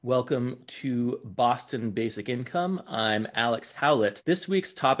Welcome to Boston Basic Income. I'm Alex Howlett. This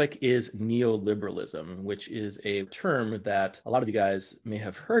week's topic is neoliberalism, which is a term that a lot of you guys may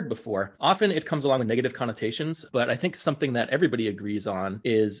have heard before. Often it comes along with negative connotations, but I think something that everybody agrees on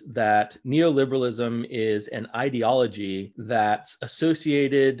is that neoliberalism is an ideology that's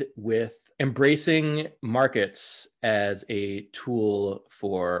associated with embracing markets as a tool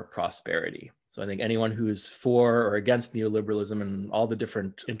for prosperity. So I think anyone who's for or against neoliberalism and all the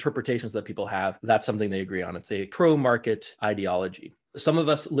different interpretations that people have, that's something they agree on. It's a pro-market ideology. Some of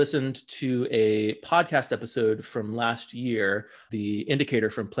us listened to a podcast episode from last year, The Indicator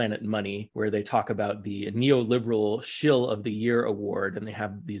from Planet Money, where they talk about the neoliberal shill of the year award, and they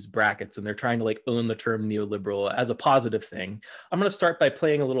have these brackets, and they're trying to own the term neoliberal as a positive thing. I'm going to start by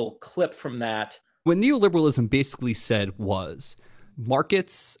playing a little clip from that. What neoliberalism basically said was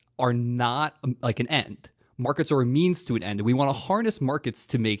markets are not like an end. Markets are a means to an end. And we want to harness markets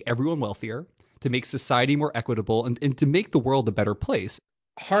to make everyone wealthier, to make society more equitable, and to make the world a better place.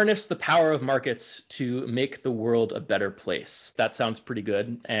 Harness the power of markets to make the world a better place. That sounds pretty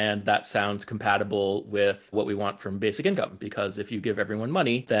good. And that sounds compatible with what we want from basic income, because if you give everyone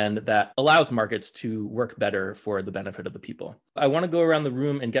money, then that allows markets to work better for the benefit of the people. I want to go around the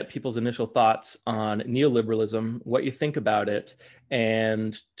room and get people's initial thoughts on neoliberalism, what you think about it,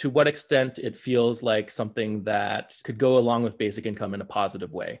 and to what extent it feels like something that could go along with basic income in a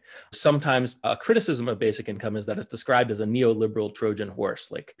positive way. Sometimes a criticism of basic income is that it's described as a neoliberal Trojan horse.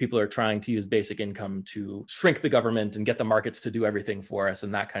 Like people are trying to use basic income to shrink the government and get the markets to do everything for us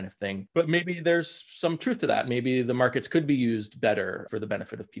and that kind of thing. But maybe there's some truth to that. Maybe the markets could be used better for the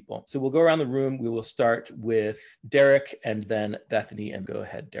benefit of people. So we'll go around the room. We will start with Derek and then Bethany, and go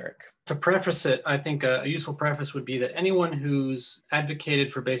ahead, Derek. To preface it, I think a useful preface would be that anyone who's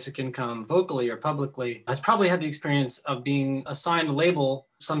advocated for basic income vocally or publicly has probably had the experience of being assigned a label.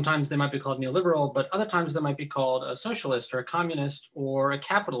 Sometimes they might be called neoliberal, but other times they might be called a socialist or a communist or a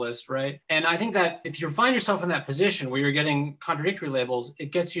capitalist, right? And I think that if you find yourself in that position where you're getting contradictory labels,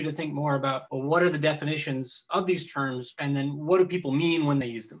 it gets you to think more about, well, what are the definitions of these terms? And then what do people mean when they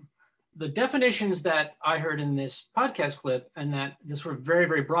use them? The definitions that I heard in this podcast clip, and that this sort of very,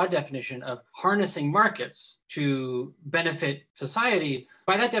 very broad definition of harnessing markets to benefit society,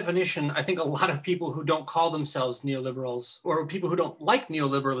 by that definition, I think a lot of people who don't call themselves neoliberals or people who don't like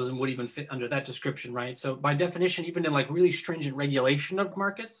neoliberalism would even fit under that description, right? So by definition, even in really stringent regulation of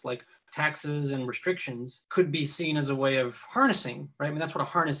markets, like taxes and restrictions, could be seen as a way of harnessing, right? I mean, that's what a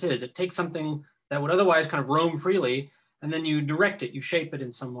harness is. It takes something that would otherwise kind of roam freely, and then you direct it, you shape it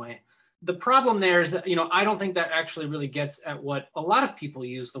in some way. The problem there is that, I don't think that actually really gets at what a lot of people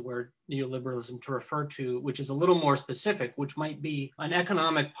use the word neoliberalism to refer to, which is a little more specific, which might be an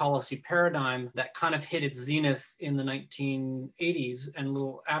economic policy paradigm that kind of hit its zenith in the 1980s and a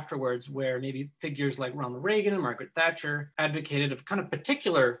little afterwards, where maybe figures like Ronald Reagan and Margaret Thatcher advocated a kind of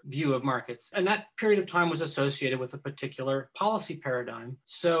particular view of markets. And that period of time was associated with a particular policy paradigm.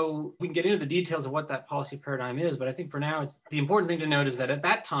 So we can get into the details of what that policy paradigm is, but I think for now, the important thing to note is that at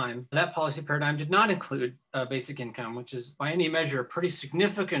that time, that policy paradigm did not include basic income, which is by any measure a pretty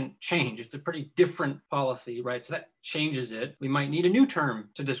significant change. It's a pretty different policy, right? So that changes it. We might need a new term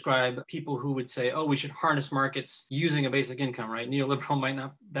to describe people who would say, oh, we should harness markets using a basic income, right? Neoliberal might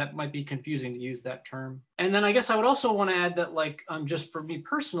not, that might be confusing to use that term. And then I guess I would also want to add that just for me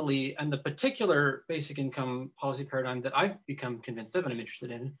personally, and the particular basic income policy paradigm that I've become convinced of and I'm interested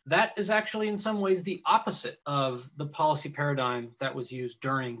in, that is actually in some ways the opposite of the policy paradigm that was used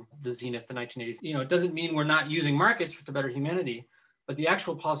during the zenith, the 1980s. It doesn't mean we're not using markets to better humanity, but the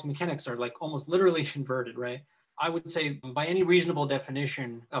actual policy mechanics are almost literally inverted, right? I would say by any reasonable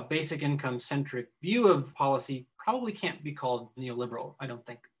definition, a basic income centric view of policy probably can't be called neoliberal, I don't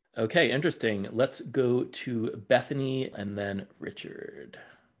think. Okay, interesting. Let's go to Bethany and then Richard.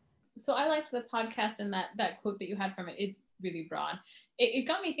 So I liked the podcast, and that quote that you had from it is really broad. It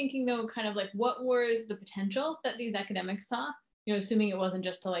got me thinking though, kind of what was the potential that these academics saw? Assuming it wasn't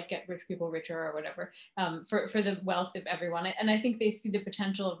just to get rich people richer or whatever, for the wealth of everyone. And I think they see the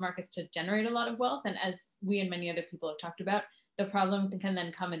potential of markets to generate a lot of wealth. And as we and many other people have talked about, the problem can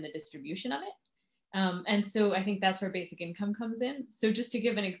then come in the distribution of it. And so I think that's where basic income comes in. So just to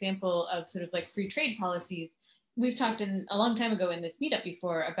give an example of sort of free trade policies, we've talked a long time ago in this meetup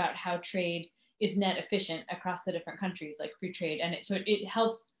before about how trade is net efficient across the different countries, like free trade. And it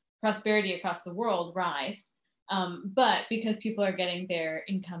helps prosperity across the world rise. But because people are getting their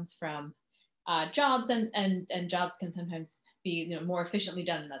incomes from jobs, and jobs can sometimes be more efficiently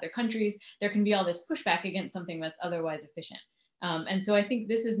done in other countries, there can be all this pushback against something that's otherwise efficient. And so I think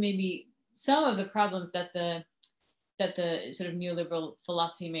this is maybe some of the problems that the that the sort of neoliberal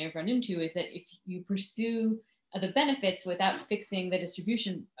philosophy may have run into is that if you pursue the benefits without fixing the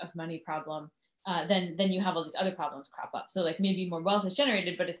distribution of money problem, then you have all these other problems crop up. So like maybe more wealth is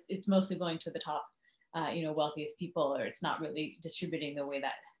generated, but it's mostly going to the top, wealthiest people, or it's not really distributing the way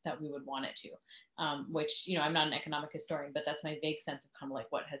that we would want it to. Which I'm not an economic historian, but that's my vague sense of kind of like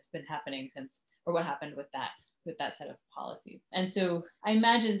what has been happening since, or what happened with that set of policies. And so I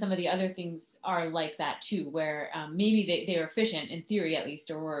imagine some of the other things are like that too, where maybe they are efficient in theory at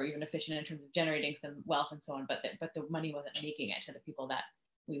least, or were even efficient in terms of generating some wealth and so on, but the money wasn't making it to the people that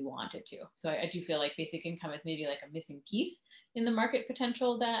we wanted to. So I do feel like basic income is maybe like a missing piece in the market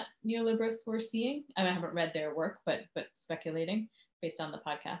potential that neoliberals were seeing. I haven't read their work, but speculating based on the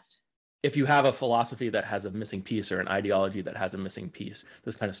podcast. If you have a philosophy that has a missing piece or an ideology that has a missing piece,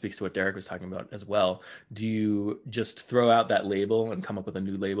 this kind of speaks to what Derek was talking about as well. Do you just throw out that label and come up with a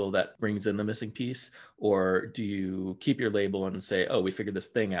new label that brings in the missing piece? Or do you keep your label and say, oh, we figured this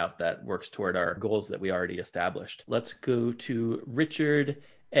thing out that works toward our goals that we already established? Let's go to Richard,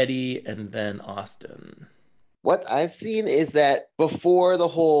 Eddie, and then Austin. What I've seen is that before the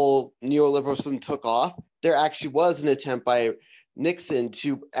whole neoliberalism took off, there actually was an attempt by Nixon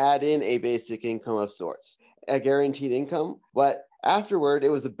to add in a basic income of sorts, a guaranteed income, but afterward it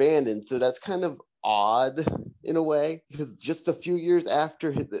was abandoned. So that's kind of odd in a way, because just a few years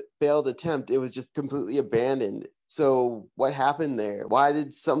after the failed attempt, it was just completely abandoned. So what happened there? Why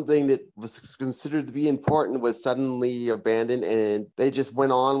did something that was considered to be important was suddenly abandoned, and they just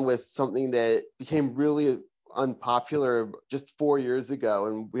went on with something that became really unpopular just 4 years ago,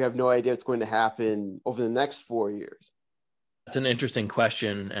 and we have no idea what's going to happen over the next 4 years? That's an interesting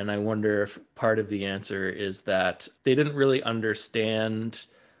question, and I wonder if part of the answer is that they didn't really understand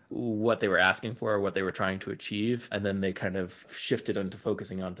what they were asking for or what they were trying to achieve, and then they kind of shifted into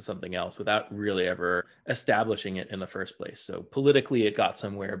focusing onto something else without really ever establishing it in the first place. So politically it got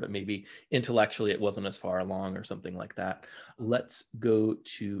somewhere, but maybe intellectually it wasn't as far along or something like that. Let's go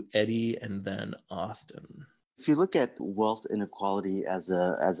to Eddie and then Austin. If you look at wealth inequality as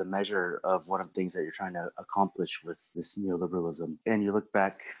a measure of one of the things that you're trying to accomplish with this neoliberalism, and you look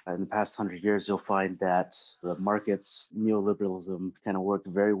back in the past 100 years, you'll find that the markets neoliberalism kind of worked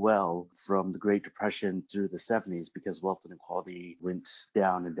very well from the Great Depression through the 70s, because wealth inequality went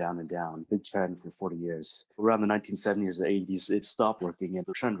down and down and down, big trend for 40 years. Around the 1970s or 80s, it stopped working and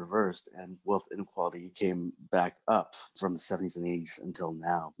the trend reversed, and wealth inequality came back up from the 70s and 80s until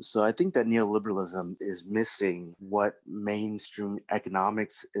now. So I think that neoliberalism is missing what mainstream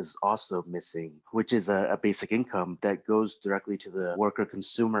economics is also missing, which is a basic income that goes directly to the worker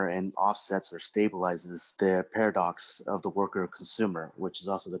consumer and offsets or stabilizes the paradox of the worker consumer, which is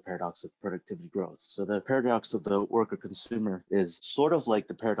also the paradox of productivity growth. So the paradox of the worker consumer is sort of like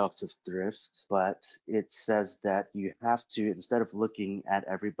the paradox of thrift, but it says that you have to, instead of looking at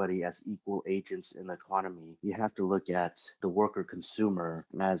everybody as equal agents in the economy, you have to look at the worker consumer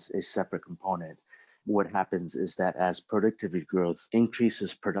as a separate component. What happens is that as productivity growth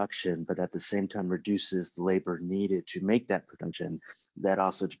increases production, but at the same time reduces the labor needed to make that production, that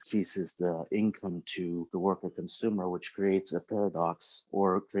also decreases the income to the worker consumer, which creates a paradox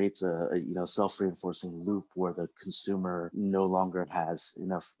or creates a self-reinforcing loop where the consumer no longer has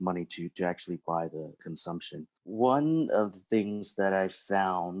enough money to actually buy the consumption. One of the things that I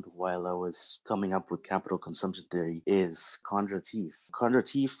found while I was coming up with capital consumption theory is Kondratiev.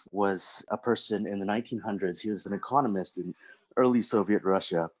 Kondratiev was a person in the 1900s. He was an economist in early Soviet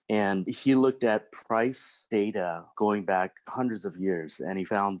Russia. And he looked at price data going back hundreds of years, and he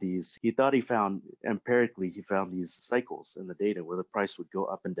found these cycles in the data where the price would go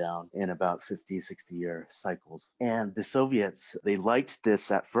up and down in about 50, 60-year cycles. And the Soviets, they liked this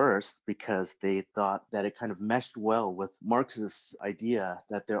at first because they thought that it kind of meshed well with Marx's idea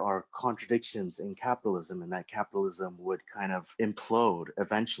that there are contradictions in capitalism and that capitalism would kind of implode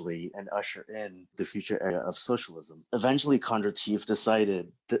eventually and usher in the future era of socialism. Eventually, Kondratiev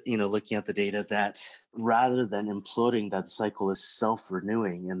decided that, looking at the data, that rather than imploding, that the cycle is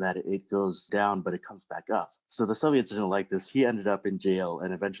self-renewing and that it goes down, but it comes back up. So the Soviets didn't like this. He ended up in jail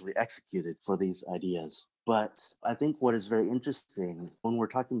and eventually executed for these ideas. But I think what is very interesting when we're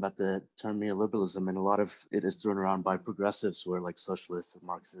talking about the term neoliberalism, and a lot of it is thrown around by progressives who are like socialists and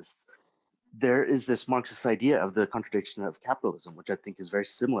Marxists, there is this Marxist idea of the contradiction of capitalism, which I think is very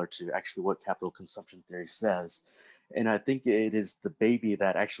similar to actually what capital consumption theory says. And I think it is the baby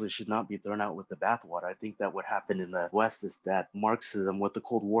that actually should not be thrown out with the bathwater. I think that what happened in the West is that Marxism, with the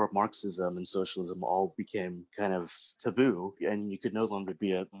Cold War, Marxism and socialism all became kind of taboo, and you could no longer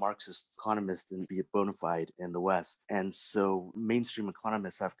be a Marxist economist and be a bona fide in the West. And so mainstream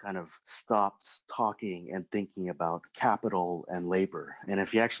economists have kind of stopped talking and thinking about capital and labor. And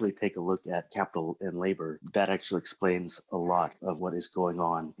if you actually take a look at capital and labor, that actually explains a lot of what is going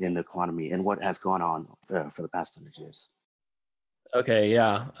on in the economy and what has gone on for the past 100 years. Okay,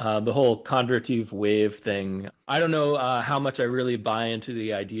 yeah. The whole Kondratiev wave thing. I don't know how much I really buy into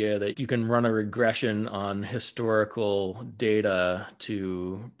the idea that you can run a regression on historical data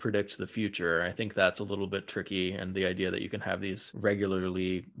to predict the future. I think that's a little bit tricky, and the idea that you can have these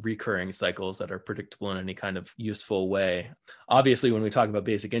regularly recurring cycles that are predictable in any kind of useful way. Obviously, when we talk about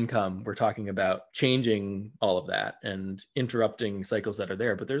basic income, we're talking about changing all of that and interrupting cycles that are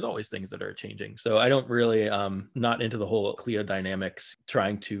there, but there's always things that are changing. So I don't really, not into the whole Cleo dynamic,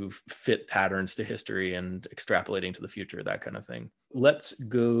 trying to fit patterns to history and extrapolating to the future, that kind of thing. Let's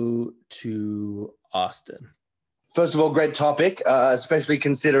go to Austin. First of all, great topic, especially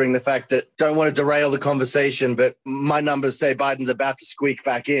considering the fact that, don't want to derail the conversation, but my numbers say Biden's about to squeak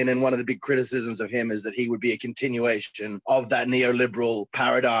back in. And one of the big criticisms of him is that he would be a continuation of that neoliberal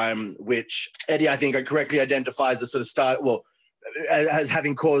paradigm, which Eddie, I think, correctly identifies the sort of as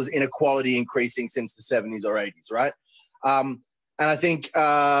having caused inequality increasing since the 70s or 80s, right? And I think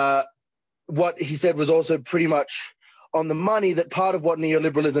what he said was also pretty much on the money, that part of what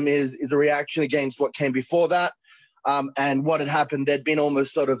neoliberalism is a reaction against what came before that. And what had happened, there'd been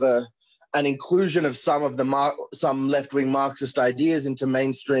almost sort of an inclusion of some left-wing Marxist ideas into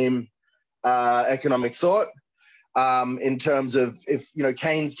mainstream economic thought, in terms of, if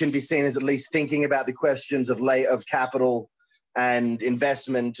Keynes can be seen as at least thinking about the questions of capital and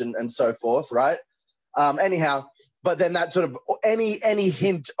investment and so forth, right? Anyhow, but then that sort of any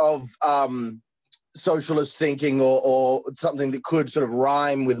hint of socialist thinking or something that could sort of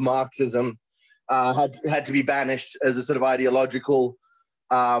rhyme with Marxism had to be banished as a sort of ideological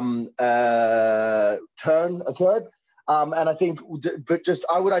turn occurred. And I think, but just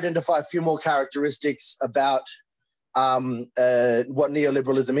I would identify a few more characteristics about what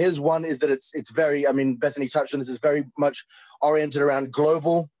neoliberalism is. One is that it's very, I mean, Bethany touched on this, it's very much oriented around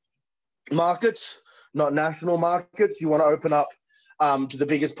global markets, not national markets. You want to open up to the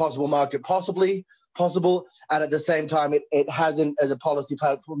biggest possible market possible. And at the same time, it hasn't, as a policy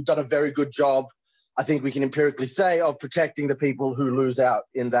platform, done a very good job, I think we can empirically say, of protecting the people who lose out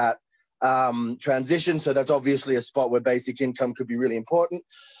in that transition. So that's obviously a spot where basic income could be really important.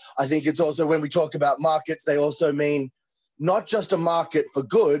 I think it's also, when we talk about markets, they also mean not just a market for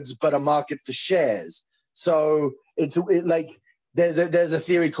goods, but a market for shares. So there's a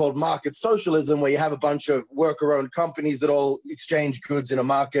theory called market socialism, where you have a bunch of worker-owned companies that all exchange goods in a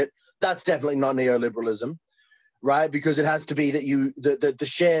market. That's definitely not neoliberalism, right? Because it has to be that the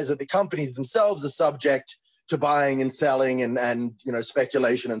shares of the companies themselves are subject to buying and selling and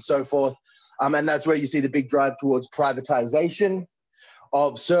speculation and so forth. And that's where you see the big drive towards privatization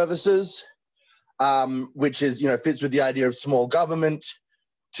of services, which is, fits with the idea of small government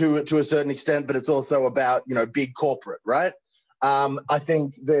to a certain extent, but it's also about, big corporate, right? I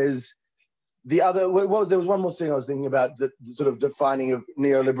think there's the other, there was one more thing I was thinking about, the sort of defining of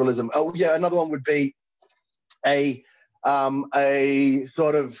neoliberalism. Oh yeah, another one would be a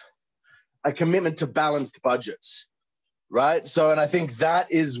sort of a commitment to balanced budgets, right? So, and I think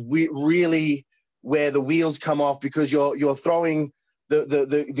that is really where the wheels come off, because you're throwing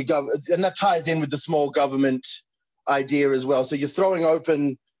the government, and that ties in with the small government idea as well. So you're throwing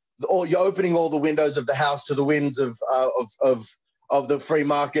open, or you're opening all the windows of the house to the winds of the free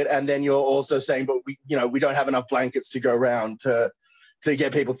market, and then you're also saying, but we don't have enough blankets to go around to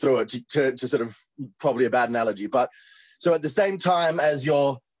get people through it. To sort of, probably a bad analogy, but so at the same time as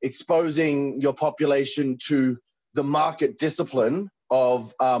you're exposing your population to the market discipline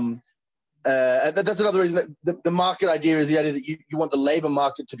of that's another reason that the market idea is the idea that you want the labor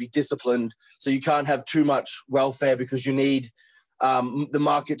market to be disciplined, so you can't have too much welfare, because you need the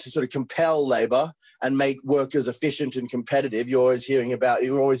market to sort of compel labor and make workers efficient and competitive. You're always hearing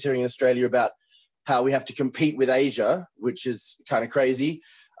in Australia about how we have to compete with Asia, which is kind of crazy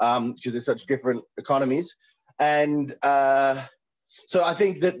because they're such different economies. And so I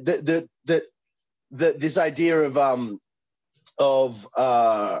think that this idea of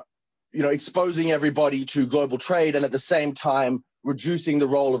exposing everybody to global trade, and at the same time reducing the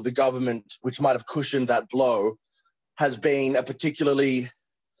role of the government, which might have cushioned that blow, has been a particularly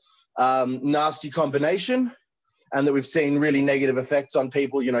nasty combination. and that we've seen really negative effects on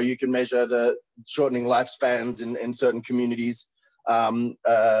people. You know, you can measure the shortening lifespans in certain communities.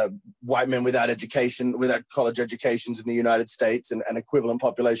 White men without education, without college educations in the United States and equivalent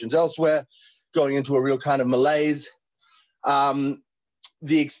populations elsewhere, going into a real kind of malaise.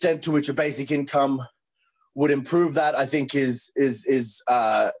 The extent to which a basic income would improve that, I think, is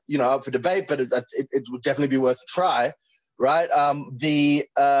you know, up for debate, but it would definitely be worth a try, right?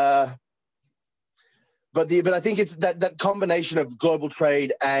 But I think it's that combination of global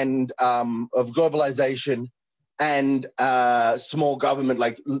trade and of globalization and small government,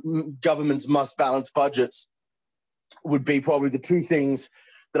 like governments must balance budgets, would be probably the two things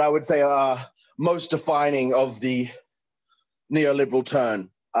that I would say are most defining of the neoliberal turn,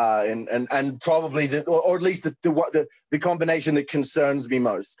 and probably or at least the combination that concerns me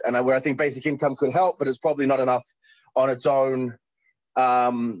most, and where I think basic income could help, but it's probably not enough on its own.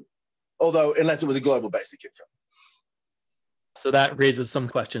 Although, unless it was a global basic income. So that raises some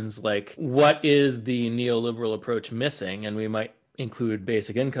questions like, what is the neoliberal approach missing? And we might include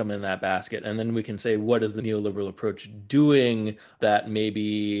basic income in that basket. And then we can say, what is the neoliberal approach doing that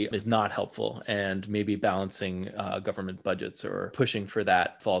maybe is not helpful, and maybe balancing government budgets or pushing for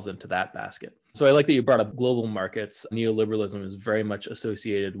that falls into that basket. So I like that you brought up global markets. Neoliberalism is very much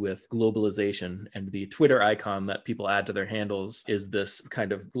associated with globalization, and the Twitter icon that people add to their handles is this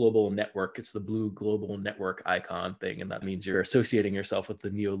kind of global network. It's the blue global network icon thing, and that means you're associating yourself with the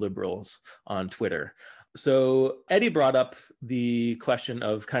neoliberals on Twitter. So Eddie brought up the question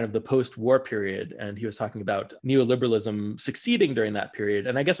of kind of the post-war period, and he was talking about neoliberalism succeeding during that period.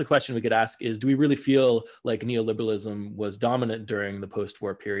 And I guess a question we could ask is, do we really feel like neoliberalism was dominant during the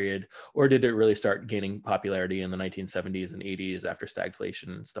post-war period, or did it really start gaining popularity in the 1970s and 80s after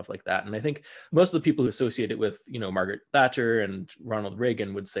stagflation and stuff like that? And I think most of the people who associate it with, you know, Margaret Thatcher and Ronald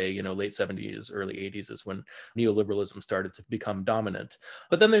Reagan would say, you know, late 70s, early 80s is when neoliberalism started to become dominant.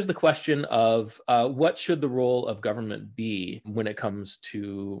 But then there's the question of what should the role of government be when it comes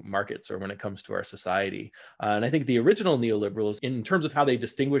to markets or when it comes to our society? And I think the original neoliberals, in terms of how they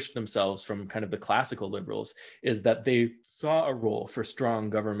distinguished themselves from kind of the classical liberals, is that they saw a role for strong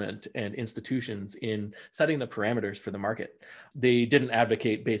government and institutions in setting the parameters for the market. They didn't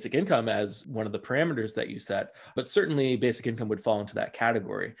advocate basic income as one of the parameters that you set, but certainly basic income would fall into that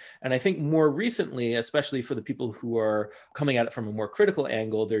category. And I think more recently, especially for the people who are coming at it from a more critical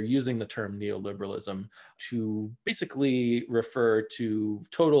angle, they're using the term neoliberalism to basically refer to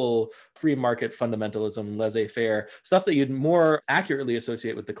total free market fundamentalism, laissez-faire, stuff that you'd more accurately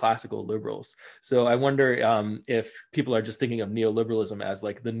associate with the classical liberals. So I wonder if people are just thinking of neoliberalism as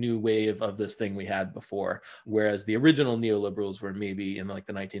like the new wave of this thing we had before, whereas the original neoliberals were maybe in like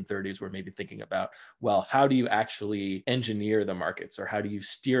the 1930s, were maybe thinking about, well, how do you actually engineer the markets, or how do you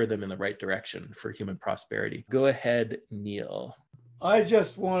steer them in the right direction for human prosperity? Go ahead, Neil. I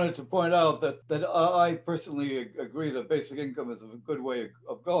just wanted to point out that I personally agree that basic income is a good way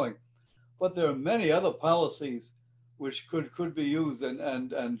of going, but there are many other policies which could be used and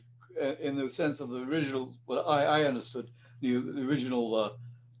in the sense of the original, what I understood the original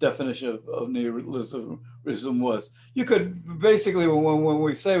definition of neoliberalism was. You could basically, when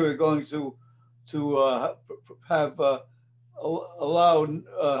we say we're going to have allow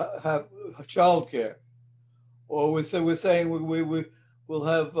have childcare, or we're saying we'll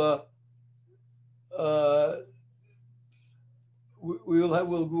have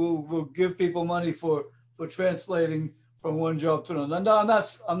we'll give people money for translating from one job to another. No,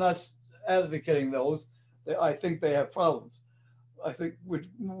 I'm not advocating those. I think they have problems. I think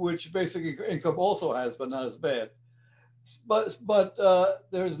which basic income also has, but not as bad. But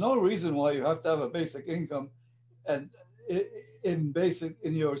there's no reason why you have to have a basic income, and in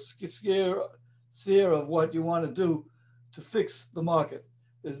your sphere of what you want to do to fix the market.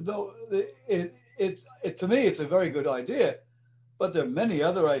 There's no to me it's a very good idea, but there are many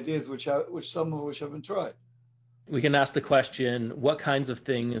other ideas which some of which have been tried. We can ask the question, what kinds of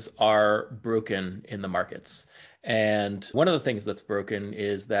things are broken in the markets? And one of the things that's broken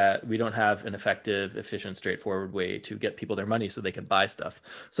is that we don't have an effective, efficient, straightforward way to get people their money so they can buy stuff.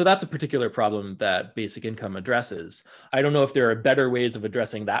 So that's a particular problem that basic income addresses. I don't know if there are better ways of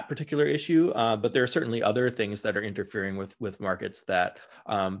addressing that particular issue, but there are certainly other things that are interfering with markets that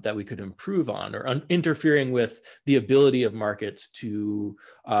we could improve on, or interfering with the ability of markets to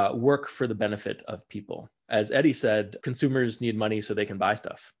work for the benefit of people. As Eddie said, consumers need money so they can buy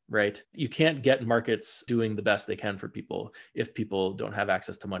stuff, right? You can't get markets doing the best they can for people if people don't have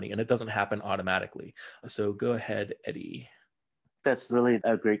access to money, and it doesn't happen automatically. So go ahead, Eddie. That's really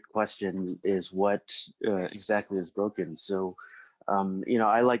a great question, is what exactly is broken. So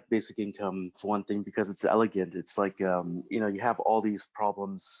I like basic income for one thing because it's elegant. It's like, you have all these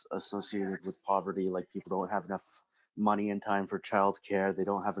problems associated with poverty, like people don't have enough money and time for childcare. They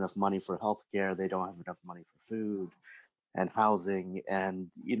don't have enough money for healthcare. They don't have enough money for food and housing. And,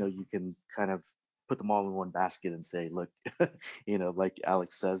 you can kind of put them all in one basket and say, look, like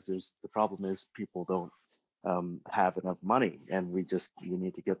Alex says, the problem is people don't have enough money, and we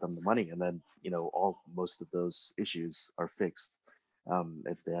need to get them the money, and then most of those issues are fixed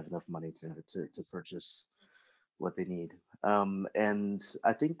if they have enough money to purchase what they need. And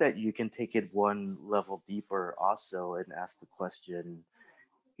I think that you can take it one level deeper also and ask the question,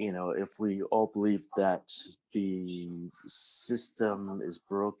 if we all believe that the system is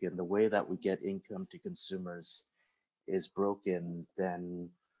broken, the way that we get income to consumers is broken, then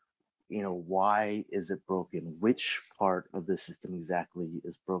why is it broken? Which part of the system exactly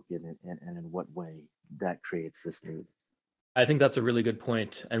is broken, and in what way that creates this need? I think that's a really good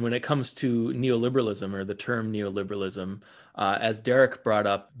point. And when it comes to neoliberalism, or the term neoliberalism, as Derek brought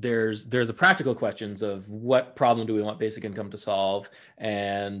up, there's a practical questions of what problem do we want basic income to solve,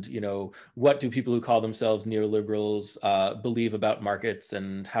 and what do people who call themselves neoliberals believe about markets,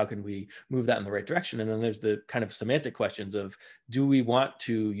 and how can we move that in the right direction? And then there's the kind of semantic questions of, do we want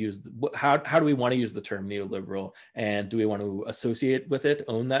to use how do we want to use the term neoliberal, and do we want to associate with it,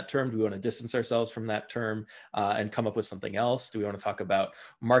 own that term? Do we want to distance ourselves from that term and come up with something else? Do we want to talk about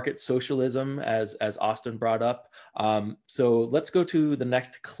market socialism, as Austin brought up? So let's go to the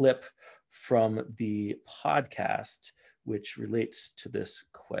next clip from the podcast, which relates to this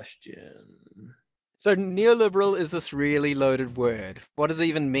question. So neoliberal is this really loaded word. What does it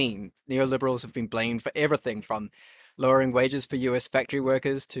even mean? Neoliberals have been blamed for everything from lowering wages for US factory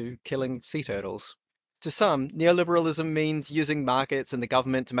workers to killing sea turtles. To some, neoliberalism means using markets and the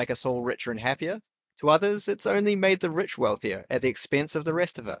government to make us all richer and happier. To others, it's only made the rich wealthier at the expense of the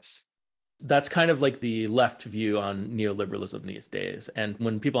rest of us. That's kind of like the left view on neoliberalism these days. And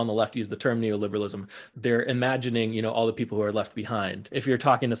when people on the left use the term neoliberalism, they're imagining, all the people who are left behind. If you're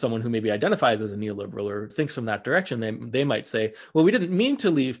talking to someone who maybe identifies as a neoliberal or thinks from that direction, they might say, well, we didn't mean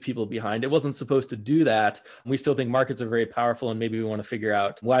to leave people behind. It wasn't supposed to do that. We still think markets are very powerful, and maybe we want to figure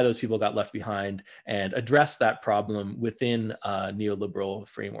out why those people got left behind and address that problem within a neoliberal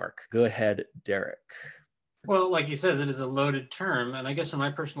framework. Go ahead, Derek. Well, like he says, it is a loaded term. And I guess in my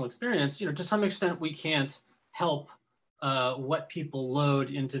personal experience, to some extent, we can't help what people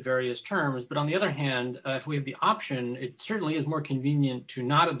load into various terms. But on the other hand, if we have the option, it certainly is more convenient to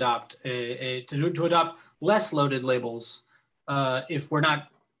not adopt to adopt less loaded labels if we're not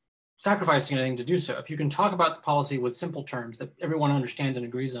sacrificing anything to do so. If you can talk about the policy with simple terms that everyone understands and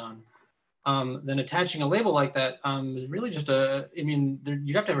agrees on, then attaching a label like that is really just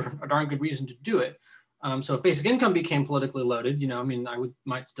you'd have to have a darn good reason to do it. So if basic income became politically loaded,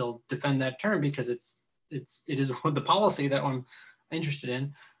 might still defend that term because it is the policy that I'm interested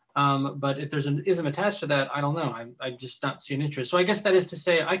in. But if there's an ism attached to that, I don't know. I just not see an interest. So I guess that is to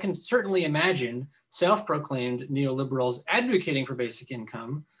say, I can certainly imagine self-proclaimed neoliberals advocating for basic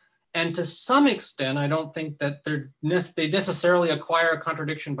income. And to some extent, I don't think that they necessarily acquire a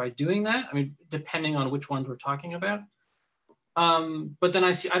contradiction by doing that. Depending on which ones we're talking about. But then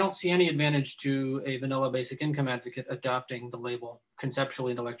I don't see any advantage to a vanilla basic income advocate adopting the label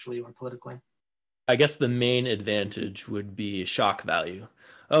conceptually, intellectually, or politically. I guess the main advantage would be shock value.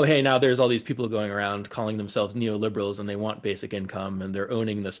 Oh, hey, now there's all these people going around calling themselves neoliberals and they want basic income and they're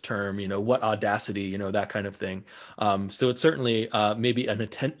owning this term, what audacity, that kind of thing. So it's certainly maybe an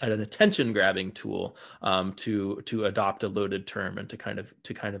attention grabbing tool to adopt a loaded term and to kind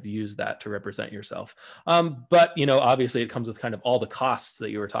of use that to represent yourself. But, obviously it comes with kind of all the costs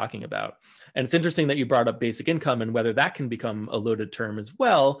that you were talking about. And it's interesting that you brought up basic income and whether that can become a loaded term as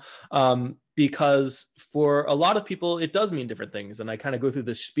well. Because for a lot of people, it does mean different things. And I kind of go through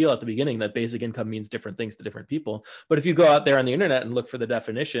this spiel at the beginning that basic income means different things to different people. But if you go out there on the internet and look for the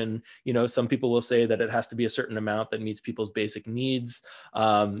definition, some people will say that it has to be a certain amount that meets people's basic needs.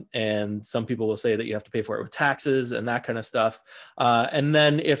 And some people will say that you have to pay for it with taxes and that kind of stuff. And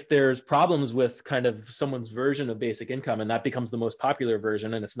then if there's problems with kind of someone's version of basic income, and that becomes the most popular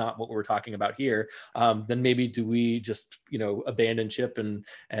version, and it's not what we're talking about here, then maybe do we just, abandon ship and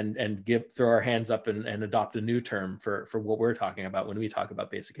throw our hands up and adopt a new term for what we're talking about when we talk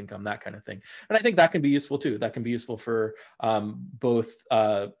about basic income, that kind of thing. And I think that can be useful too. That can be useful for both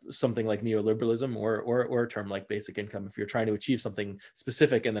something like neoliberalism or a term like basic income if you're trying to achieve something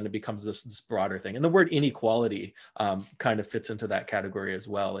specific, and then it becomes this broader thing. And the word inequality kind of fits into that category as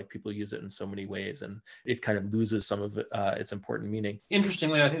well. Like people use it in so many ways, and it kind of loses some of its important meaning.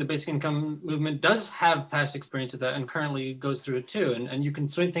 Interestingly, I think the basic income movement does have past experience with that and currently goes through it too. And you can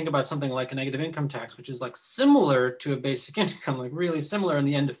sort of think about something like a negative income tax, which is like similar to a basic income, like really similar in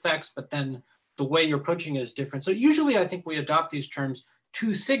the end effects, but then the way you're approaching it is different. So usually I think we adopt these terms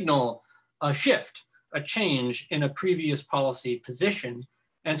to signal a shift, a change in a previous policy position.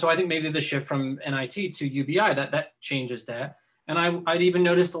 And so I think maybe the shift from NIT to UBI, that changes that. And I'd even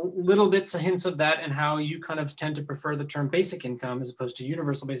noticed a little bits of hints of that in how you kind of tend to prefer the term basic income as opposed to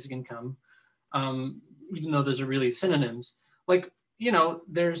universal basic income, even though those are really synonyms. Like, you know,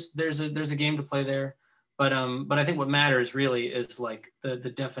 there's a game to play there, but I think what matters really is like the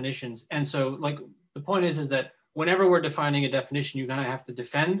definitions. And so like the point is that whenever we're defining a definition, you kind of have to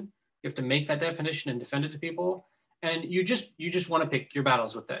defend. You have to make that definition and defend it to people. And you just want to pick your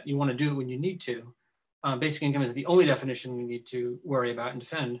battles with that. You want to do it when you need to. Basic income is the only definition you need to worry about and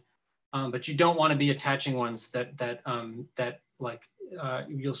defend, but you don't want to be attaching ones that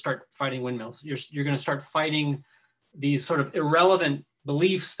you'll start fighting windmills. You're going to start fighting these sort of irrelevant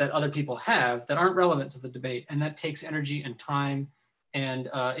beliefs that other people have that aren't relevant to the debate, and that takes energy and time, and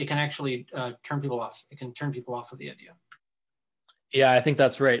it can actually turn people off. It can turn people off of the idea. Yeah, I think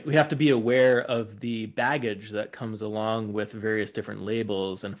that's right. We have to be aware of the baggage that comes along with various different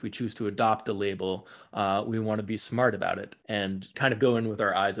labels. And if we choose to adopt a label, we want to be smart about it and kind of go in with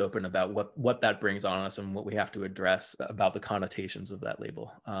our eyes open about what that brings on us and what we have to address about the connotations of that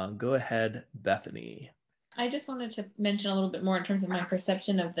label. Go ahead, Bethany. I just wanted to mention a little bit more in terms of my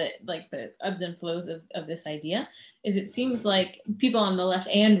perception of the ebbs and flows of this idea. Is it seems like people on the left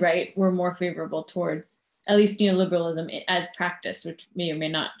and right were more favorable towards at least neoliberalism as practice, which may or may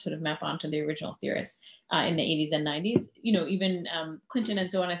not sort of map onto the original theorists in the 80s and 90s. You know, even Clinton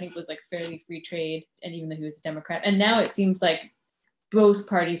and so on, I think was like fairly free trade, and even though he was a Democrat. And now it seems like both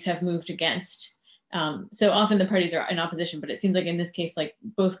parties have moved against. So often the parties are in opposition, but it seems like in this case, like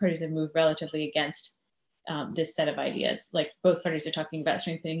both parties have moved relatively against this set of ideas. Like both parties are talking about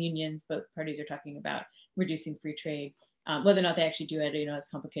strengthening unions, both parties are talking about reducing free trade. Whether or not they actually do it, you know, it's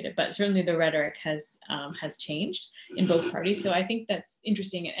complicated, but certainly the rhetoric has changed in both parties. So I think that's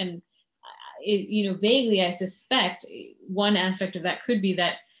interesting. And, you know, vaguely, I suspect one aspect of that could be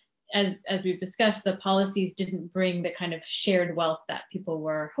that, as we've discussed, the policies didn't bring the kind of shared wealth that people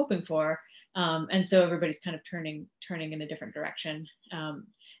were hoping for. And so everybody's kind of turning in a different direction.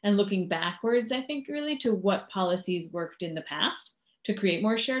 And looking backwards, I think, really to what policies worked in the past to create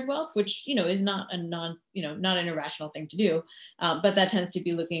more shared wealth, which, you know, is not not an irrational thing to do, but that tends to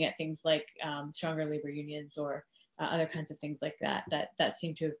be looking at things like stronger labor unions or other kinds of things like that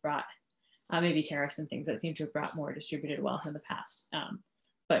seem to have brought maybe tariffs and things that seem to have brought more distributed wealth in the past.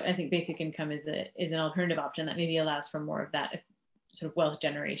 But I think basic income is an alternative option that maybe allows for more of that sort of wealth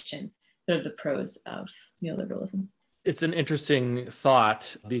generation, sort of the pros of neoliberalism. It's an interesting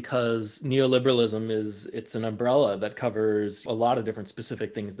thought because neoliberalism it's an umbrella that covers a lot of different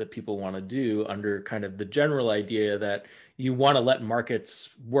specific things that people want to do under kind of the general idea that you want to let markets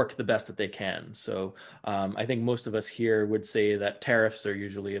work the best that they can. So I think most of us here would say that tariffs are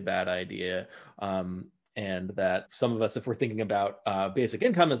usually a bad idea. And that some of us, if we're thinking about basic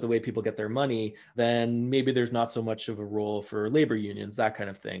income as the way people get their money, then maybe there's not so much of a role for labor unions, that kind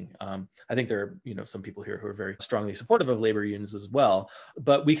of thing. I think there are, some people here who are very strongly supportive of labor unions as well.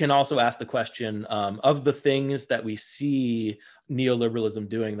 But we can also ask the question of the things that we see neoliberalism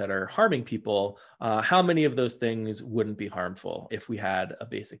doing that are harming people, how many of those things wouldn't be harmful if we had a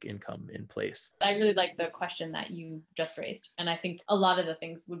basic income in place? I really like the question that you just raised. And I think a lot of the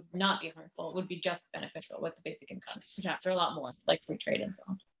things would not be harmful, would be just beneficial with the basic income. Perhaps there are a lot more, like free trade and so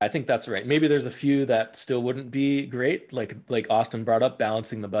on. I think that's right. Maybe there's a few that still wouldn't be great, like Austin brought up,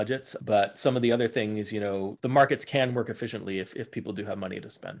 balancing the budgets. But some of the other things, the markets can work efficiently if people do have money to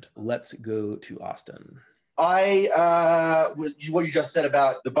spend. Let's go to Austin. What you just said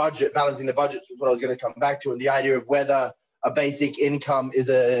about the budget, balancing the budgets, was what I was going to come back to, and the idea of whether a basic income is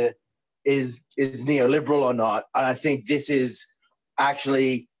neoliberal or not. And I think this is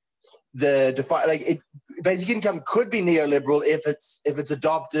actually basic income could be neoliberal if it's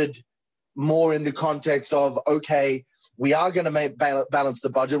adopted more in the context of, okay, we are going to balance the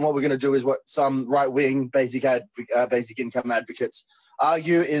budget. And what we're going to do is what some right-wing basic income advocates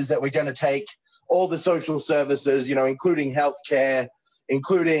argue is that we're going to take all the social services, including healthcare,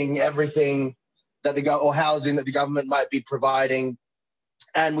 including everything that or housing that the government might be providing,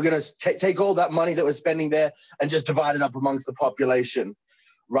 and we're going to take all that money that we're spending there and just divide it up amongst the population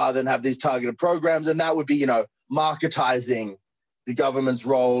rather than have these targeted programs. And that would be, marketizing the government's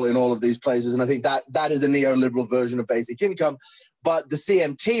role in all of these places. And I think that is a neoliberal version of basic income. But the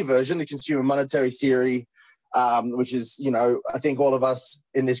CMT version, the consumer monetary theory, which is, I think all of us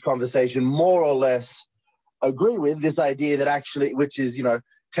in this conversation more or less agree with, this idea that actually, which is,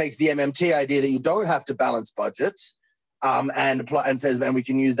 takes the MMT idea that you don't have to balance budgets, and says, man, we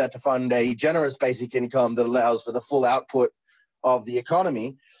can use that to fund a generous basic income that allows for the full output of the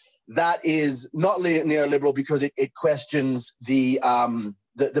economy. That is not neoliberal because it questions the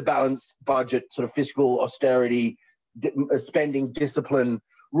balanced budget, sort of fiscal austerity, spending discipline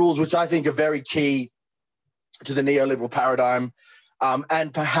rules, which I think are very key to the neoliberal paradigm,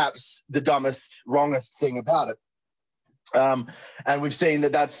 and perhaps the dumbest, wrongest thing about it. And we've seen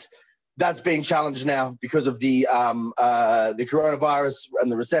that's being challenged now because of the coronavirus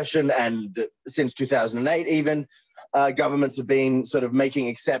and the recession, and since 2008 even. Governments have been sort of making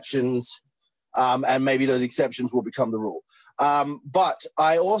exceptions, and maybe those exceptions will become the rule. But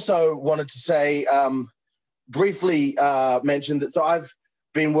I also wanted to say, briefly mention that, so I've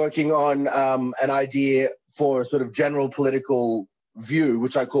been working on an idea for a sort of general political view,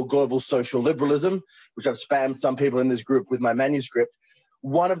 which I call global social liberalism, which I've spammed some people in this group with my manuscript.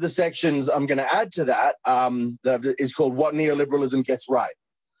 One of the sections I'm going to add to that is called What Neoliberalism Gets Right.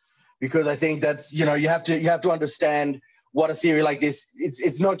 Because I think that's, you have to understand what a theory like this,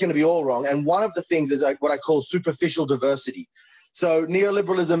 it's not going to be all wrong. And one of the things is what I call superficial diversity. So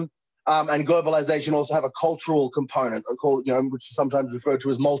neoliberalism and globalization also have a cultural component, which is sometimes referred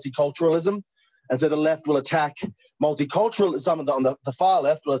to as multiculturalism. And so the left will attack multiculturalism, on the far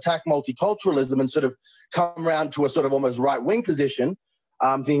left will attack multiculturalism and sort of come around to a sort of almost right-wing position.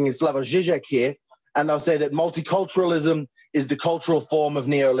 I'm thinking of Slavoj Žižek here. And they'll say that multiculturalism is the cultural form of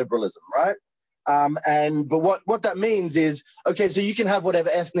neoliberalism, right? But what that means is, okay, so you can have whatever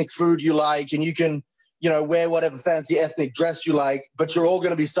ethnic food you like, and you can, wear whatever fancy ethnic dress you like, but you're all going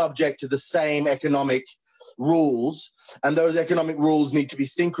to be subject to the same economic rules. And those economic rules need to be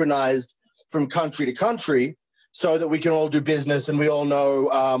synchronized from country to country so that we can all do business. And we all know,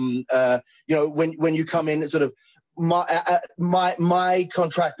 when you come in, it's sort of, my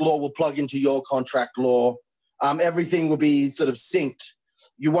contract law will plug into your contract law. Everything will be sort of synced.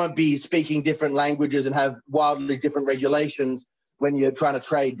 You won't be speaking different languages and have wildly different regulations when you're trying to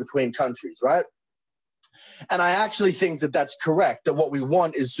trade between countries, right? And I actually think that that's correct, that what we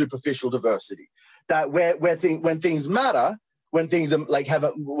want is superficial diversity. That when things matter, when things are like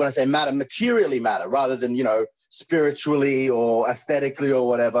when I say matter, materially matter, rather than, spiritually or aesthetically or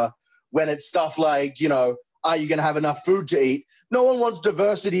whatever, when it's stuff like, are you going to have enough food to eat? No one wants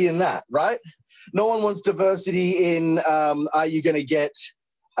diversity in that, right? No one wants diversity in are you going to get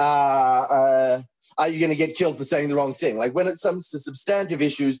killed for saying the wrong thing? Like when it comes to substantive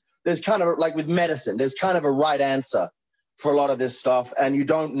issues, there's kind of like with medicine, there's kind of a right answer for a lot of this stuff, and you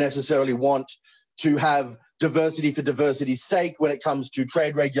don't necessarily want to have diversity for diversity's sake when it comes to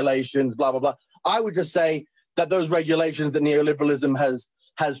trade regulations, blah blah blah. I would just say that those regulations that neoliberalism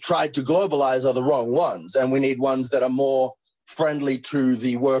has tried to globalize are the wrong ones, and we need ones that are more friendly to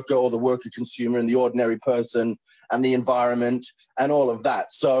the worker or the worker consumer and the ordinary person and the environment and all of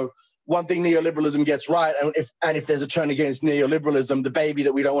that. So one thing neoliberalism gets right, and if there's a turn against neoliberalism, the baby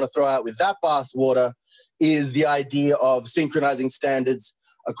that we don't want to throw out with that bathwater is the idea of synchronizing standards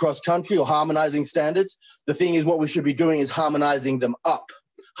across country or harmonizing standards. The thing is, what we should be doing is harmonizing them up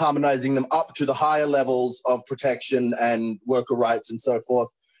to the higher levels of protection and worker rights and so forth,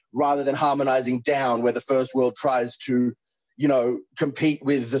 rather than harmonizing down where the first world tries to, compete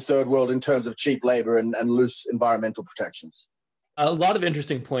with the third world in terms of cheap labor and loose environmental protections. A lot of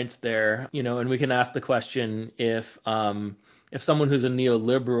interesting points there, and we can ask the question if someone who's a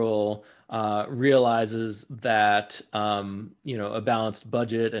neoliberal realizes that, a balanced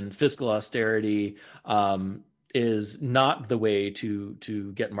budget and fiscal austerity is not the way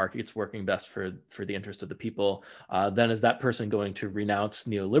to get markets working best for the interest of the people, then is that person going to renounce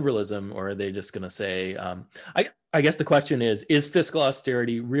neoliberalism, or are they just going to say, I guess the question is fiscal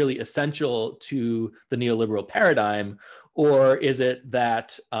austerity really essential to the neoliberal paradigm, or is it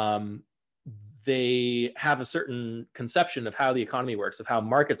that they have a certain conception of how the economy works, of how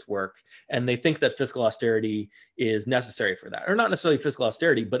markets work, and they think that fiscal austerity is necessary for that, or not necessarily fiscal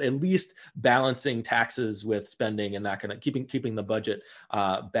austerity, but at least balancing taxes with spending and that kind of keeping the budget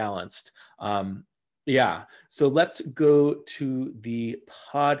balanced. Yeah, so let's go to the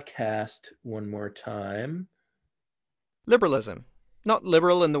podcast one more time. Liberalism. Not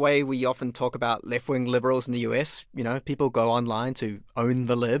liberal in the way we often talk about left-wing liberals in the US. You know, people go online to own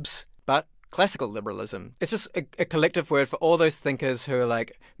the libs, but classical liberalism. It's just a collective word for all those thinkers who are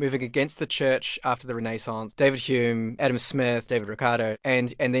like moving against the church after the Renaissance. David Hume, Adam Smith, David Ricardo,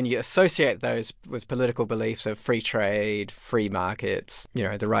 and then you associate those with political beliefs of free trade, free markets, you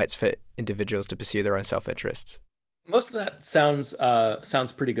know, the rights for individuals to pursue their own self-interests. Most of that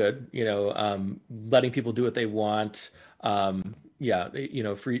sounds pretty good. You know, letting people do what they want. Yeah, you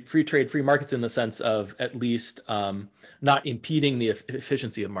know, free trade, free markets in the sense of at least not impeding the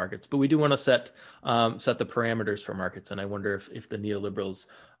efficiency of markets. But we do want to set the parameters for markets. And I wonder if the neoliberals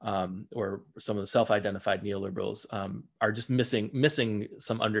or some of the self-identified neoliberals are just missing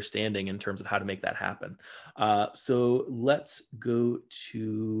some understanding in terms of how to make that happen. So let's go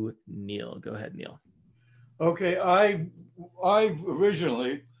to Neil. Go ahead, Neil. Okay, I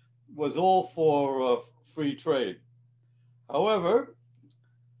originally was all for free trade. However,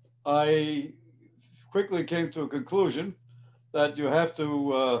 I quickly came to a conclusion that you have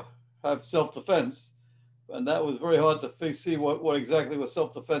to have self-defense, and that was very hard to see what exactly what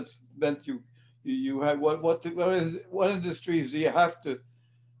self-defense meant. You had what industries do you have to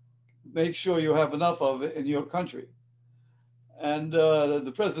make sure you have enough of it in your country? And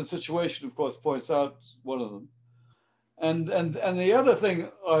the present situation, of course, points out one of them. And the other thing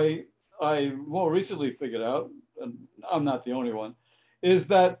I more recently figured out, and I'm not the only one, is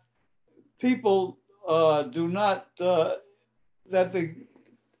that people do not that the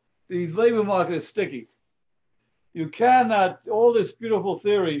labor market is sticky. You cannot, all this beautiful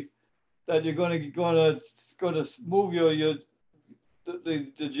theory that you're going to move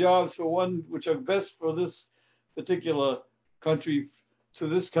the jobs for one which are best for this particular country to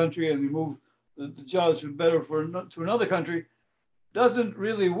this country, and you move the jobs better to another country, doesn't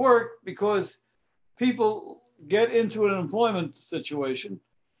really work, because people get into an employment situation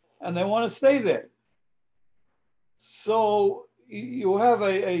and they want to stay there. So you have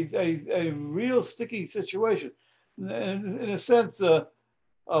a real sticky situation. In a sense,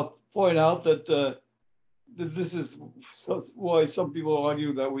 I'll point out that this is why some people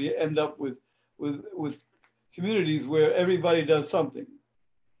argue that we end up with communities where everybody does something,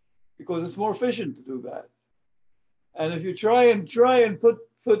 because it's more efficient to do that. And if you try and put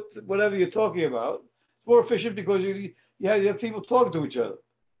whatever you're talking about, it's more efficient because you have people talking to each other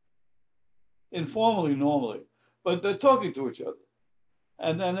informally, normally, but they're talking to each other,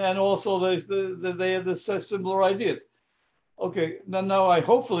 and also they have this similar ideas. Okay, now I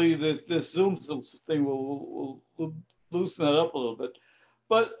hopefully this Zoom thing will loosen that up a little bit,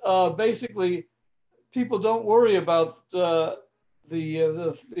 but basically people don't worry about the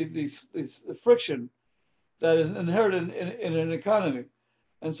friction that is inherent in an economy,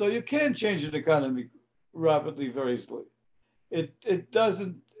 and so you can change an economy rapidly, very easily. It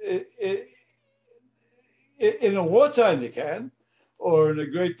doesn't. In a wartime you can, or in a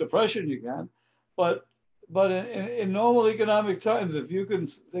Great Depression you can, but in normal economic times, if you can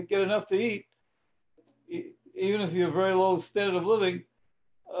get enough to eat, even if you have very low standard of living,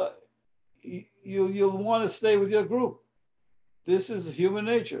 you'll want to stay with your group. This is human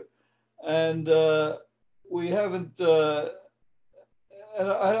nature, and we haven't. And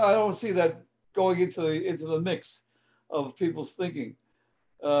I don't see that going into the mix of people's thinking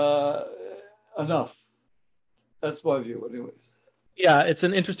enough. That's my view, anyways. Yeah, it's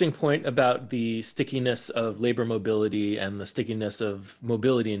an interesting point about the stickiness of labor mobility and the stickiness of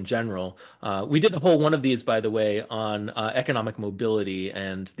mobility in general. We did a whole one of these, by the way, on economic mobility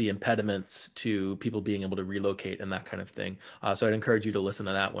and the impediments to people being able to relocate and that kind of thing. So I'd encourage you to listen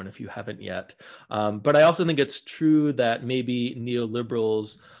to that one if you haven't yet. But I also think it's true that maybe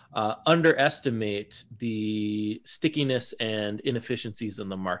neoliberals underestimate the stickiness and inefficiencies in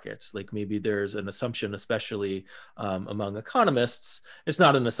the market. Like maybe there's an assumption, especially among economists. It's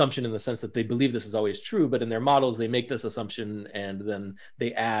not an assumption in the sense that they believe this is always true, but in their models, they make this assumption and then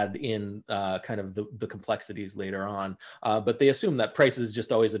they add in kind of the complexities later on. But they assume that prices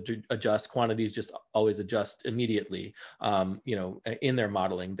just always adjust, quantities just always adjust immediately. You know, in their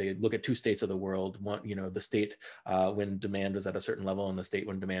modeling, they look at two states of the world. One, you know, the state when demand is at a certain level and the state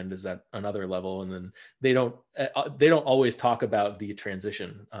when demand hand is at another level, and then they don't always talk about the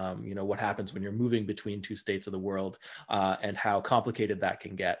transition. What happens when you're moving between two states of the world, and how complicated that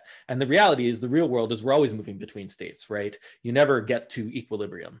can get. And the reality is, the real world is we're always moving between states, right? You never get to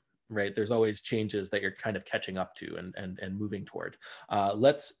equilibrium, right? There's always changes that you're kind of catching up to and moving toward.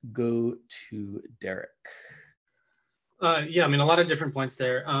 Let's go to Derek. Yeah, I mean, a lot of different points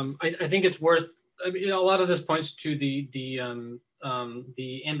there. I think it's worth. I mean, a lot of this points to the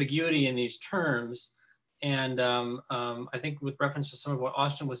ambiguity in these terms, and I think with reference to some of what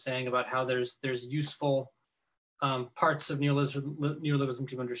Austin was saying about how there's useful parts of neoliberalism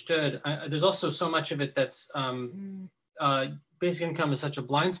to be understood. There's also so much of it that's basic income is such a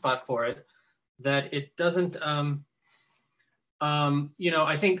blind spot for it that it doesn't. I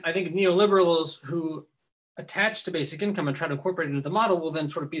think neoliberals who attach to basic income and try to incorporate it into the model will then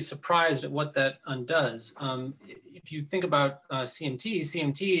sort of be surprised at what that undoes. If you think about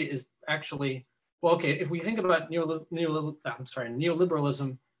CMT is actually, well, okay, if we think about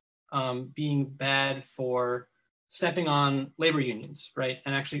neoliberalism being bad for stepping on labor unions, right?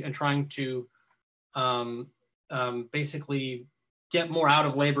 And trying to basically get more out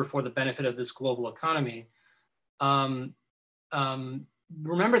of labor for the benefit of this global economy. Remember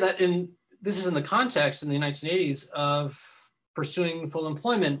that this is in the context in the 1980s of pursuing full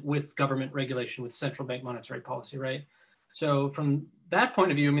employment with government regulation, with central bank monetary policy, right? So from that point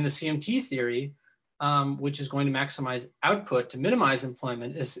of view, I mean, the CMT theory, which is going to maximize output to minimize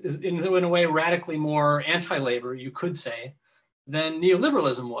employment, is in a way radically more anti-labor, you could say, than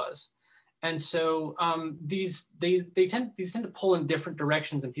neoliberalism was. And so these tend to pull in different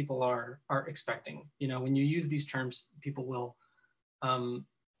directions than people are expecting. When you use these terms, people will.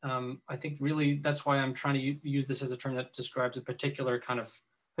 I think really that's why I'm trying to use this as a term that describes a particular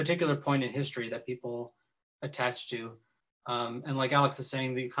point in history that people attach to. And like Alex is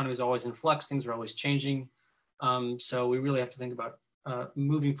saying, the economy is always in flux, things are always changing. So we really have to think about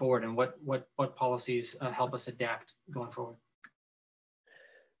moving forward and what policies help us adapt going forward.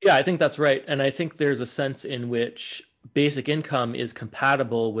 Yeah, I think that's right. And I think there's a sense in which basic income is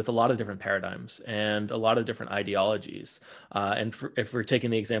compatible with a lot of different paradigms and a lot of different ideologies. If we're taking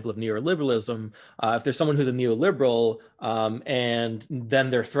the example of neoliberalism, if there's someone who's a neoliberal and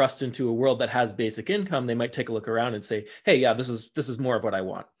then they're thrust into a world that has basic income, they might take a look around and say, hey, yeah, this is more of what I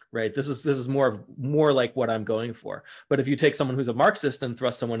want. Right. This is more like what I'm going for. But if you take someone who's a Marxist and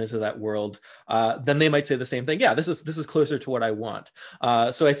thrust someone into that world, then they might say the same thing. Yeah, this is closer to what I want.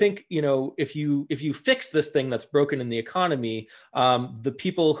 So I think, if you fix this thing that's broken in the economy, the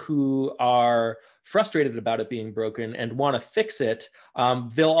people who are frustrated about it being broken and want to fix it,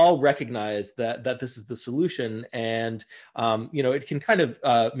 they'll all recognize that this is the solution, and it can kind of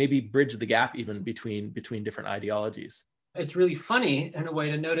maybe bridge the gap even between different ideologies. It's really funny in a way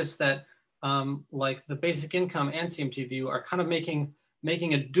to notice that like the basic income and CMT view are kind of making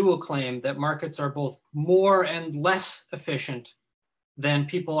a dual claim that markets are both more and less efficient than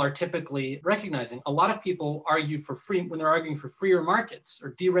people are typically recognizing. A lot of people argue for free, when they're arguing for freer markets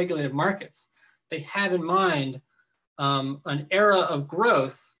or deregulated markets, they have in mind an era of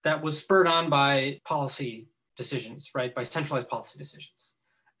growth that was spurred on by policy decisions, right? By centralized policy decisions,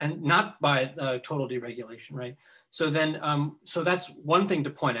 and not by total deregulation, right? So then, so that's one thing to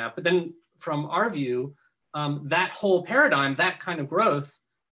point out. But then from our view, that whole paradigm, that kind of growth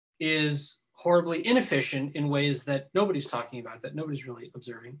is horribly inefficient in ways that nobody's talking about, that nobody's really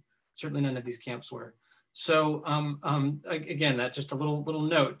observing. Certainly none of these camps were. So again, that's just a little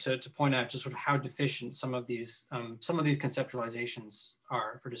note to point out just sort of how deficient some of these conceptualizations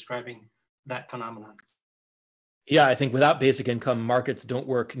are for describing that phenomenon. Yeah, I think without basic income, markets don't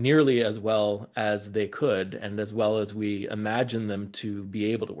work nearly as well as they could, and as well as we imagine them to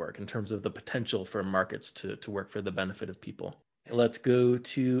be able to work in terms of the potential for markets to work for the benefit of people. Let's go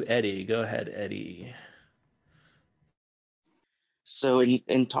to Eddie. Go ahead, Eddie. So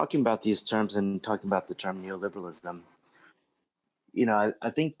in talking about these terms and talking about the term neoliberalism, I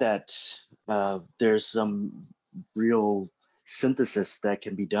think that there's some real synthesis that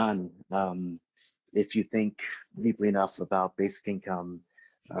can be done if you think deeply enough about basic income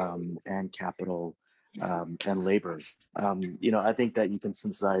and capital and labor. I think that you can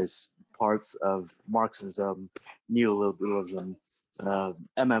synthesize parts of Marxism, neoliberalism,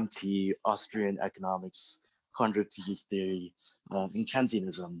 MMT, Austrian economics, Kondratiev theory, and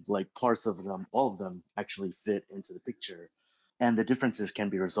Keynesianism. Like parts of them, all of them actually fit into the picture, and the differences can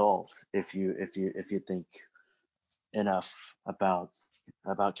be resolved if you think enough about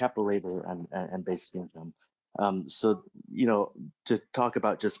capital labor and basic income. So to talk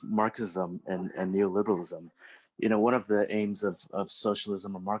about just Marxism and neoliberalism, one of the aims of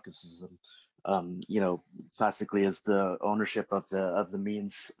socialism or Marxism, classically, is the ownership of the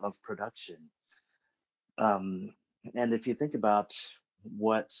means of production. And if you think about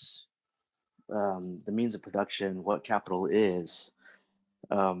what the means of production, what capital is,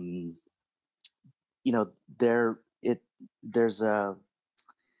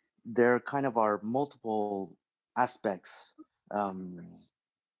 there kind of are multiple aspects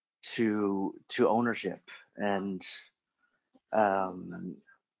to ownership. And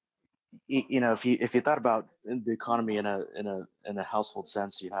if you thought about the economy in a household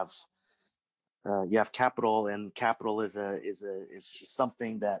sense, you have capital, and capital is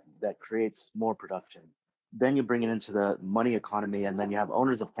something that creates more production. Then you bring it into the money economy, and then you have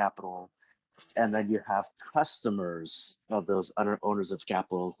owners of capital, and then you have customers of those owners of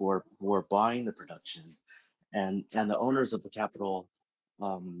capital who are buying the production, and the owners of the capital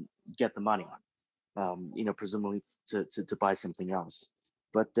get the money, presumably to buy something else.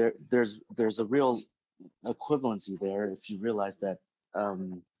 But there's a real equivalency there if you realize that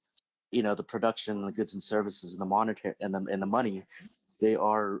the production, the goods and services, and the monetary and the money, they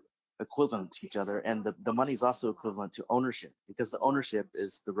are equivalent to each other, and the money is also equivalent to ownership, because the ownership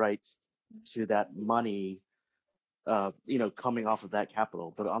is the right to that money, coming off of that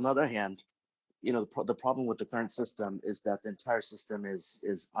capital. But on the other hand, the problem with the current system is that the entire system is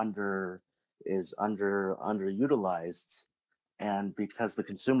underutilized, and because the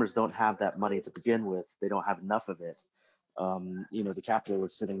consumers don't have that money to begin with, they don't have enough of it. The capital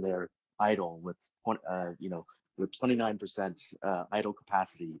is sitting there idle with 29% idle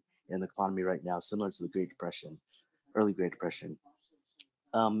capacity in the economy right now, similar to the Great Depression, early Great Depression.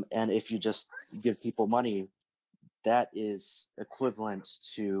 And if you just give people money, that is equivalent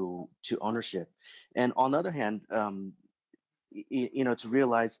to ownership. And on the other hand, to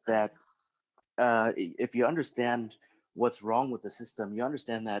realize that if you understand what's wrong with the system, you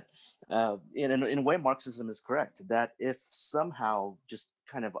understand that in a way Marxism is correct, that if somehow, just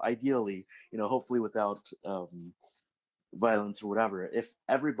kind of ideally, hopefully without violence or whatever, if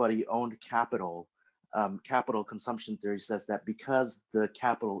everybody owned capital, capital consumption theory says that because the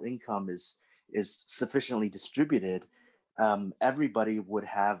capital income is sufficiently distributed, everybody would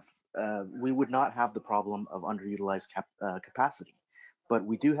have, we would not have the problem of underutilized capacity. But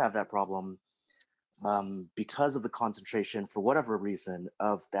we do have that problem because of the concentration, for whatever reason,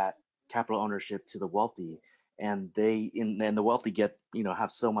 of that capital ownership to the wealthy, and and the wealthy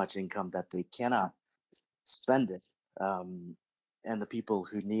have so much income that they cannot spend it, and the people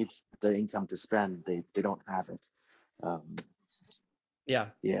who need the income to spend, they don't have it.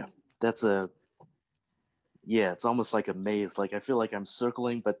 It's almost like a maze. Like, I feel like I'm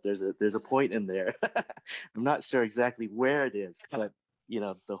circling, but there's a point in there. I'm not sure exactly where it is, but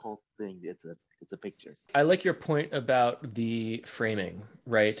the whole thing, it's a picture. I like your point about the framing,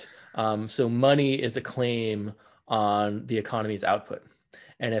 right? So money is a claim on the economy's output.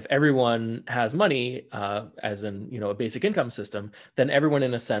 And if everyone has money, as in, a basic income system, then everyone,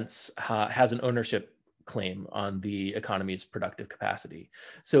 in a sense, has an ownership claim on the economy's productive capacity.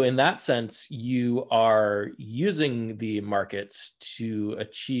 So in that sense, you are using the markets to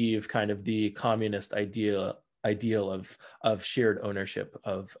achieve kind of the communist ideal of shared ownership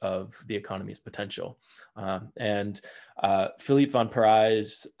of the economy's potential. And Philippe von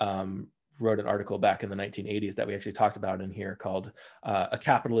Parijs wrote an article back in the 1980s that we actually talked about in here called A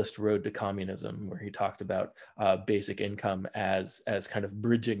Capitalist Road to Communism, where he talked about basic income as kind of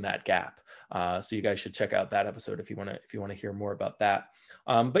bridging that gap. So you guys should check out that episode if you want to hear more about that.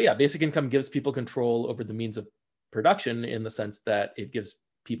 But yeah, basic income gives people control over the means of production, in the sense that it gives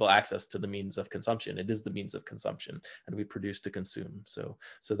people access to the means of consumption. It is the means of consumption, and we produce to consume. So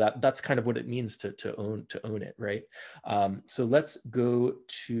that's kind of what it means to own it, right? So let's go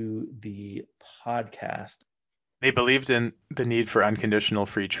to the podcast. They believed in the need for unconditional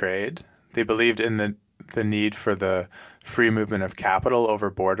free trade. They believed in the need for the free movement of capital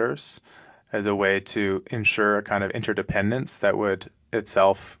over borders as a way to ensure a kind of interdependence that would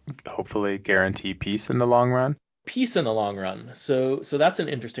itself hopefully guarantee peace in the long run. Peace in the long run. So that's an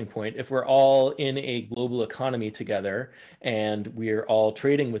interesting point. If we're all in a global economy together and we're all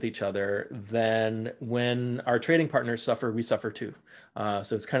trading with each other, then when our trading partners suffer, we suffer too.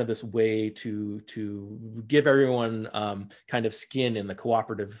 So it's kind of this way to give everyone kind of skin in the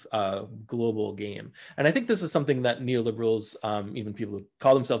cooperative global game. And I think this is something that neoliberals, even people who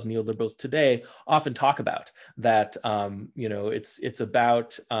call themselves neoliberals today, often talk about. That it's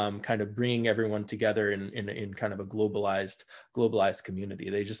about kind of bringing everyone together in kind of a globalized community.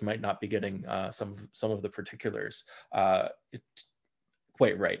 They just might not be getting some of the particulars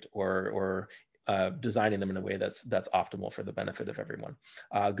quite right, or designing them in a way that's optimal for the benefit of everyone.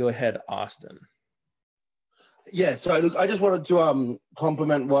 Go ahead, Austin. Yeah, so look, I just wanted to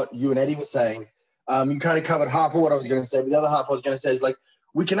compliment what you and Eddie were saying. You kind of covered half of what I was going to say, but the other half I was going to say is like,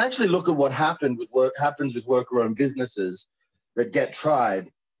 we can actually look at what happens with worker-owned businesses that get tried.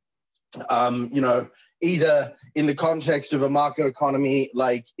 Either in the context of a market economy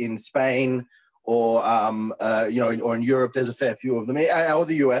like in Spain or or in Europe, there's a fair few of them, or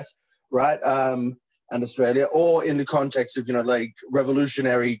the US, right, and Australia, or in the context of like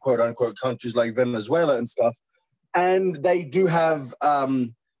revolutionary quote unquote countries like Venezuela and stuff, and they do have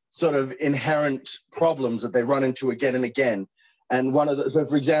sort of inherent problems that they run into again and again. And so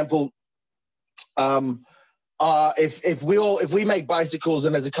for example, if we make bicycles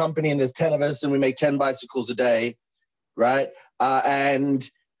and there's a company and there's 10 of us and we make 10 bicycles a day, right? And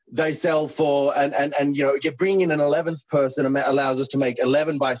they sell for, and bringing in an 11th person allows us to make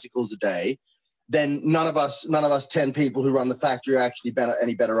 11 bicycles a day, then none of us 10 people who run the factory are actually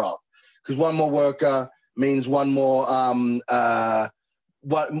any better off. Because one more worker means one more,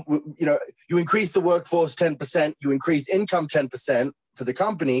 you increase the workforce 10%, you increase income 10% for the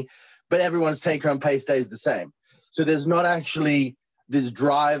company, but everyone's take-home pay stays the same. So there's not actually this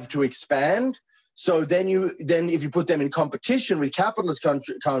drive to expand. So then if you put them in competition with capitalist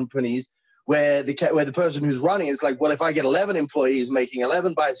companies, where the person who's running is like, well, if I get 11 employees making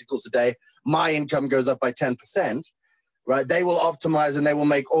 11 bicycles a day, my income goes up by 10%, right? They will optimize and they will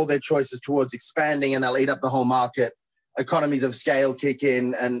make all their choices towards expanding, and they'll eat up the whole market. Economies of scale kick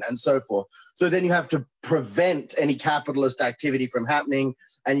in and so forth. So then you have to prevent any capitalist activity from happening,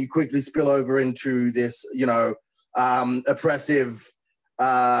 and you quickly spill over into this, oppressive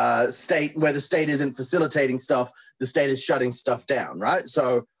state where the state isn't facilitating stuff, the state is shutting stuff down, right?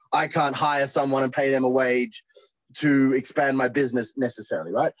 So I can't hire someone and pay them a wage to expand my business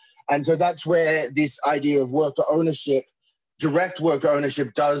necessarily, right? And so that's where this idea of worker ownership, direct worker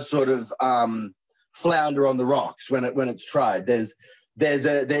ownership, does sort of flounder on the rocks when it's tried.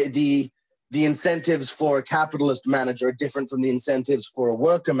 The incentives for a capitalist manager are different from the incentives for a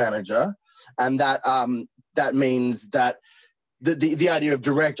worker manager, and that means that the idea of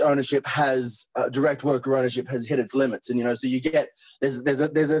direct ownership direct worker ownership has hit its limits. And so you get there's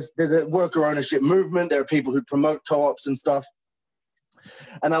a worker ownership movement. There are people who promote co-ops and stuff,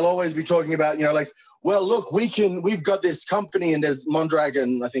 and I'll always be talking about well, look, we've got this company, and there's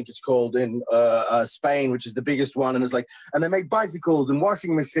Mondragon, I think it's called, in Spain, which is the biggest one. And it's like, and they make bicycles and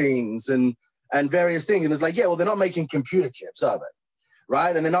washing machines and various things. And it's like, yeah, well, they're not making computer chips, are they?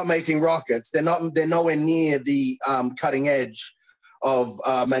 Right? And they're not making rockets. They're nowhere near the cutting edge of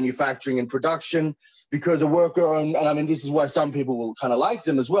manufacturing and production, because a worker-owned, and I mean, this is why some people will kind of like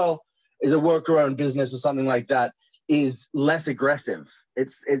them as well, is a worker-owned business or something like that is less aggressive.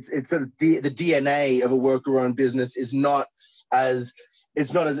 It's sort of the DNA of a worker-owned business is not as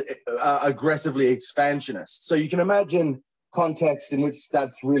aggressively expansionist. So you can imagine context in which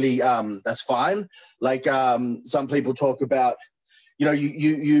that's really that's fine. Like some people talk about, you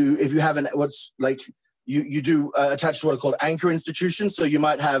if you have you do attach to what are called anchor institutions. So you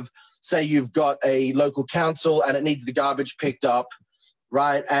might have, say, you've got a local council and it needs the garbage picked up,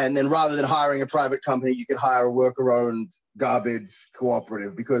 right? And then rather than hiring a private company, you could hire a worker-owned garbage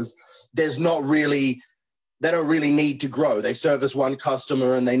cooperative, because they don't really need to grow. They service one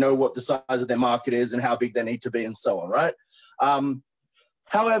customer and they know what the size of their market is and how big they need to be and so on, right?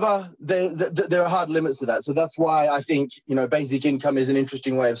 However, there are hard limits to that. So that's why I think, basic income is an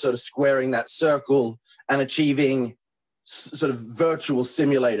interesting way of sort of squaring that circle and achieving sort of virtual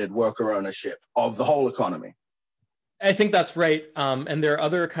simulated worker ownership of the whole economy. I think that's right. And there are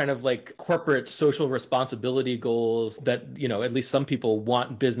other kind of like corporate social responsibility goals that, at least some people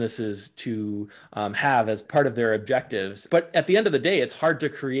want businesses to have as part of their objectives. But at the end of the day, it's hard to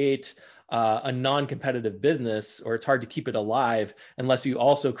create a non-competitive business, or it's hard to keep it alive unless you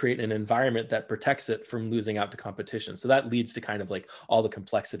also create an environment that protects it from losing out to competition. So that leads to kind of like all the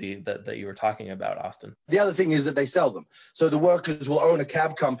complexity that you were talking about, Austin. The other thing is that they sell them. So the workers will own a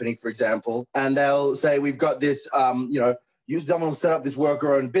cab company, for example, and they'll say, we've got this, someone will set up this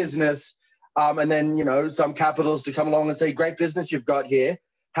worker-owned business, and then, some capitalist to come along and say, great business you've got here.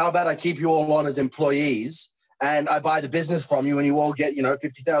 How about I keep you all on as employees, and I buy the business from you, and you all get,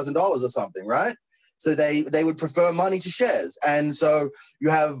 $50,000 or something, right? So they would prefer money to shares. And so you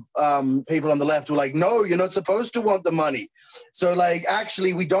have people on the left who are like, no, you're not supposed to want the money. So like,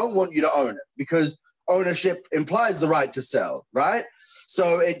 actually, we don't want you to own it, because ownership implies the right to sell, right?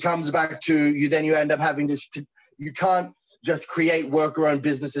 So it comes back to you end up having to you can't just create worker-owned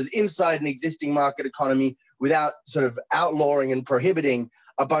businesses inside an existing market economy without sort of outlawing and prohibiting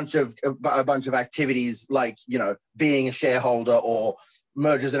a bunch of activities like, you know, being a shareholder or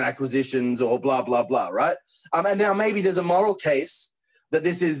mergers and acquisitions or blah, blah, blah, right? And now maybe there's a moral case that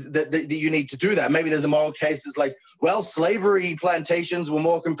that you need to do that. Maybe there's a moral case that's like, well, slavery plantations were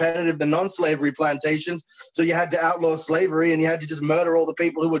more competitive than non-slavery plantations, so you had to outlaw slavery and you had to just murder all the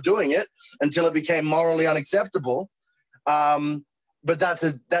people who were doing it until it became morally unacceptable. But that's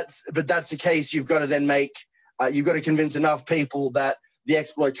a case you've got to then make. You've got to convince enough people that the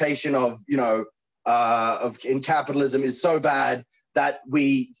exploitation of, you know, in capitalism is so bad that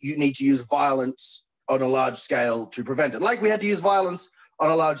you need to use violence on a large scale to prevent it. Like we had to use violence on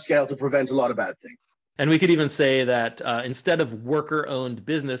a large scale to prevent a lot of bad things. And we could even say that instead of worker-owned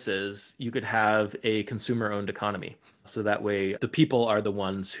businesses, you could have a consumer-owned economy. So that way the people are the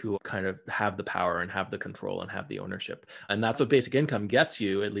ones who kind of have the power and have the control and have the ownership. And that's what basic income gets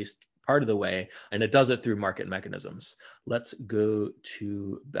you, at least part of the way. And it does it through market mechanisms. Let's go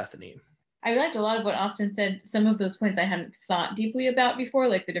to Bethany. I liked a lot of what Austin said. Some of those points I hadn't thought deeply about before,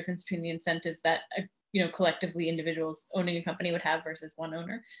 like the difference between the incentives that collectively individuals owning a company would have versus one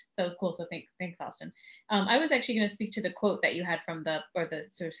owner. So that was cool. So thanks, Austin. I was actually going to speak to the quote that you had from the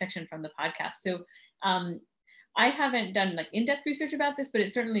sort of section from the podcast. So I haven't done like in-depth research about this, but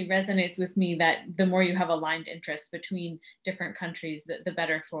it certainly resonates with me that the more you have aligned interests between different countries, the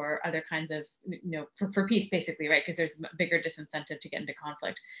better for other kinds of, for peace, basically, right? Because there's a bigger disincentive to get into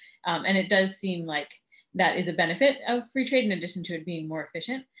conflict. And it does seem like that is a benefit of free trade in addition to it being more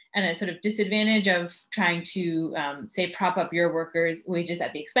efficient, and a sort of disadvantage of trying to say prop up your workers' wages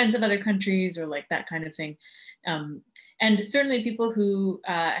at the expense of other countries or like that kind of thing. And certainly people who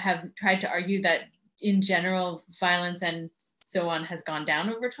have tried to argue that in general, violence and so on has gone down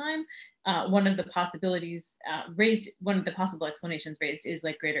over time. One of the possibilities one of the possible explanations raised is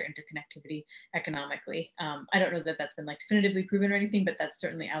like greater interconnectivity economically. I don't know that that's been like definitively proven or anything, but that's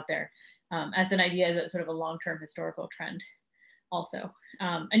certainly out there as an idea, as a sort of a long-term historical trend also.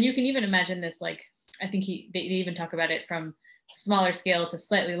 And you can even imagine this, like, I think they even talk about it from smaller scale to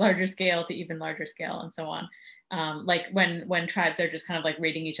slightly larger scale to even larger scale and so on. Like when tribes are just kind of like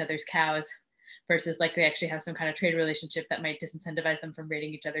raiding each other's cows versus like they actually have some kind of trade relationship that might disincentivize them from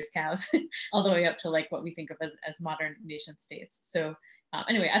raiding each other's cows all the way up to like what we think of as modern nation states. So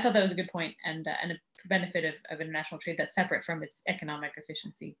anyway, I thought that was a good point and a benefit of international trade that's separate from its economic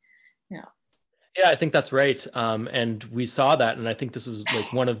efficiency. Yeah, I think that's right. And we saw that. And I think this was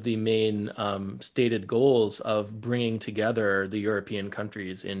like one of the main stated goals of bringing together the European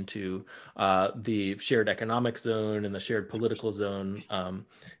countries into the shared economic zone and the shared political zone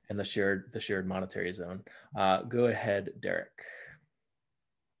and the shared monetary zone. Go ahead, Derek.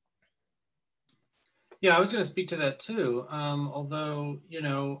 Yeah, I was going to speak to that too. Although,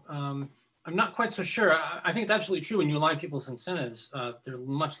 I'm not quite so sure. I think it's absolutely true. When you align people's incentives, they're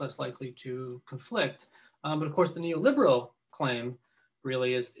much less likely to conflict. But of course, the neoliberal claim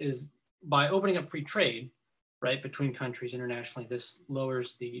really is by opening up free trade, right, between countries internationally, this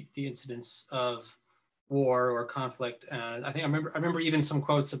lowers the incidence of war or conflict. And I remember even some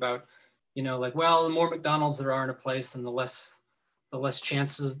quotes about, like, well, the more McDonald's there are in a place, then the less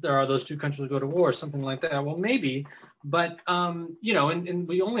chances there are those two countries to go to war, something like that. Well, maybe, but and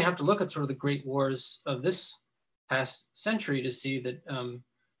we only have to look at sort of the great wars of this past century to see that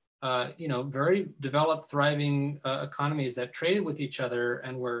very developed, thriving economies that traded with each other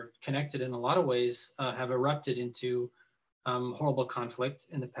and were connected in a lot of ways have erupted into horrible conflict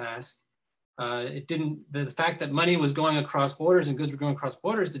in the past. The fact that money was going across borders and goods were going across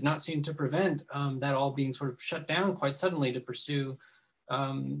borders did not seem to prevent that all being sort of shut down quite suddenly to pursue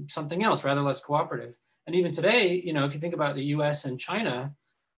something else, rather less cooperative. And even today, if you think about the US and China,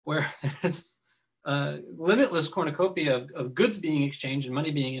 where there's a limitless cornucopia of goods being exchanged and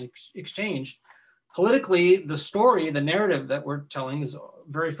money being exchanged, politically, the narrative that we're telling is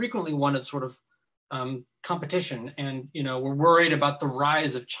very frequently one of sort of competition, and we're worried about the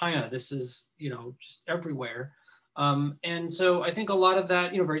rise of China. This is just everywhere, and so I think a lot of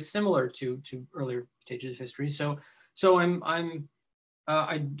that very similar to earlier stages of history. So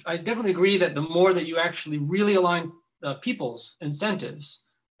I definitely agree that the more that you actually really align people's incentives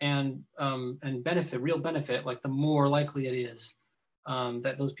and real benefit, like the more likely it is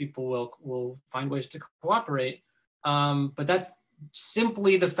that those people will find ways to cooperate. But that's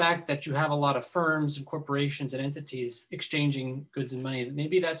simply the fact that you have a lot of firms and corporations and entities exchanging goods and money.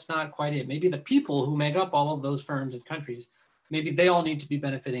 Maybe that's not quite it. Maybe the people who make up all of those firms and countries, maybe they all need to be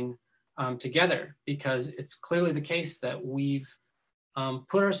benefiting together, because it's clearly the case that we've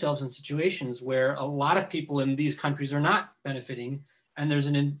put ourselves in situations where a lot of people in these countries are not benefiting,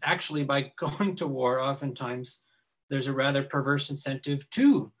 And actually, by going to war, oftentimes there's a rather perverse incentive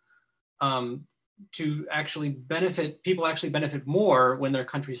to actually benefit. People actually benefit more when their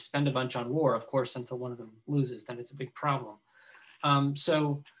countries spend a bunch on war, of course, until one of them loses, then it's a big problem.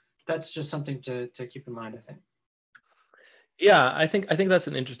 So that's just something to keep in mind, I think. Yeah, I think that's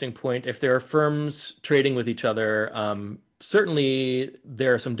an interesting point. If there are firms trading with each other, certainly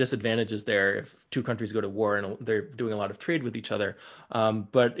there are some disadvantages there if two countries go to war and they're doing a lot of trade with each other.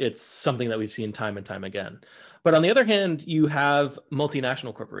 But it's something that we've seen time and time again. But on the other hand, you have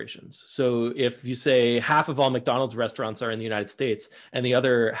multinational corporations. So if you say half of all McDonald's restaurants are in the United States and the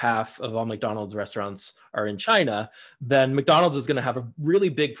other half of all McDonald's restaurants are in China, then McDonald's is going to have a really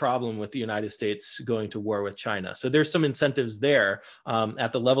big problem with the United States going to war with China. So there's some incentives there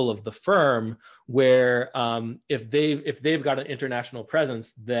at the level of the firm where if they've got an international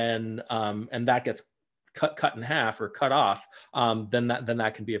presence, then and that gets cut in half or cut off, then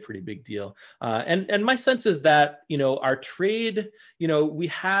that can be a pretty big deal. And my sense is that our trade, we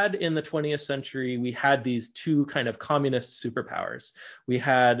had in the 20th century, we had these two kind of communist superpowers. We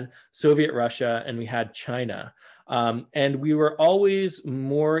had Soviet Russia and we had China. And we were always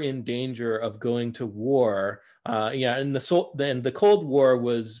more in danger of going to war. And the Cold War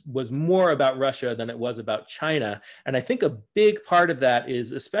was more about Russia than it was about China. And I think a big part of that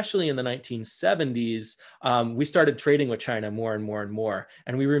is, especially in the 1970s, we started trading with China more and more and more,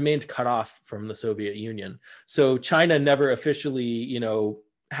 and we remained cut off from the Soviet Union. So China never officially,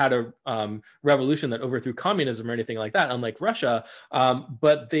 had a revolution that overthrew communism or anything like that, unlike Russia,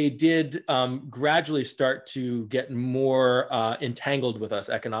 but they did gradually start to get more entangled with us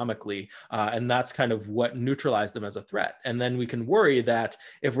economically, and that's kind of what neutralized them as a threat. And then we can worry that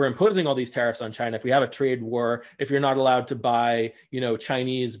if we're imposing all these tariffs on China, if we have a trade war, if you're not allowed to buy,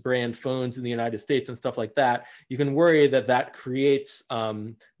 Chinese brand phones in the United States and stuff like that, you can worry that that creates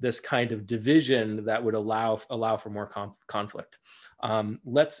this kind of division that would allow for more conflict.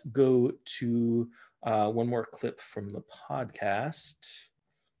 Let's go to one more clip from the podcast.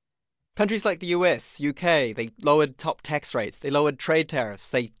 Countries like the US, UK, they lowered top tax rates, they lowered trade tariffs,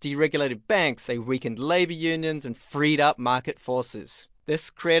 they deregulated banks, they weakened labor unions and freed up market forces.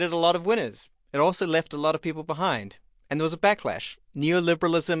 This created a lot of winners. It also left a lot of people behind. And there was a backlash.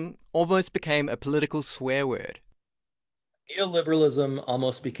 Neoliberalism almost became a political swear word. Neoliberalism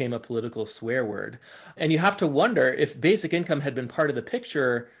almost became a political swear word. And you have to wonder, if basic income had been part of the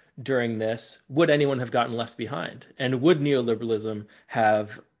picture during this, would anyone have gotten left behind? And would neoliberalism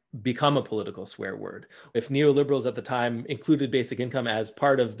have become a political swear word? If neoliberals at the time included basic income as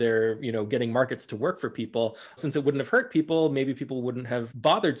part of their, getting markets to work for people, since it wouldn't have hurt people, maybe people wouldn't have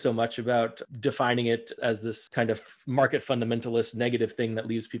bothered so much about defining it as this kind of market fundamentalist negative thing that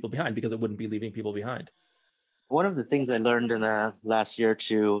leaves people behind, because it wouldn't be leaving people behind. One of the things I learned in the last year or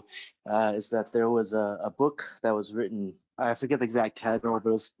two is that there was a book that was written, I forget the exact title, but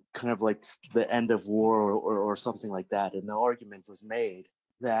it was kind of like the end of war or something like that. And the argument was made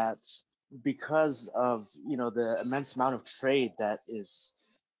that because of the immense amount of trade that is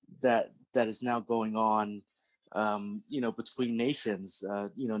now going on, between nations,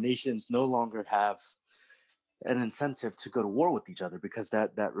 nations no longer have an incentive to go to war with each other because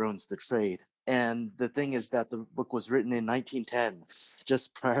that ruins the trade. And the thing is that the book was written in 1910,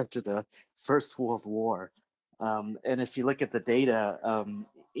 just prior to the First World War. And if you look at the data,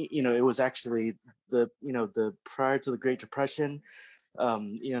 it was actually the prior to the Great Depression,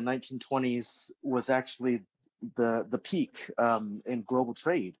 1920s was actually the peak in global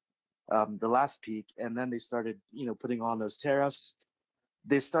trade, the last peak. And then they started, putting on those tariffs.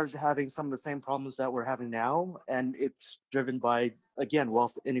 They started having some of the same problems that we're having now, and it's driven by, again,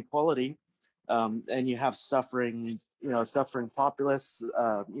 wealth inequality. And you have suffering populace,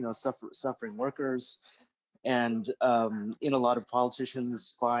 suffering workers, and a lot of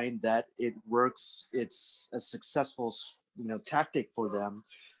politicians find that it works. It's a successful, tactic for them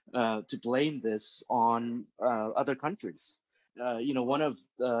to blame this on other countries. One of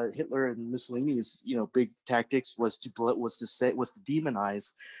Hitler and Mussolini's, big tactics was to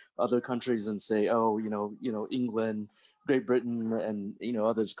demonize other countries and say, oh, England, Great Britain, and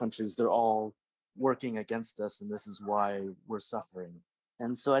other countries, they're all working against us, and this is why we're suffering.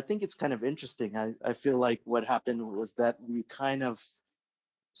 And so I think it's kind of interesting. I feel like what happened was that we kind of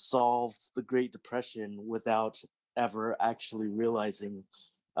solved the Great Depression without ever actually realizing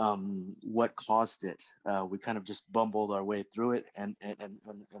what caused it. We kind of just bumbled our way through it, and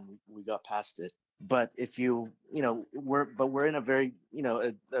we got past it. But if we're in a very,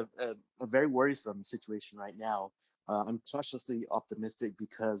 a very worrisome situation right now. I'm cautiously optimistic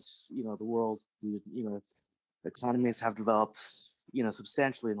because the world, economies have developed,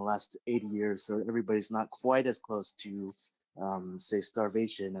 substantially in the last 80 years. So everybody's not quite as close to, say,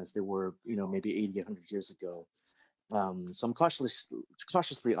 starvation as they were, maybe 80, 100 years ago. So I'm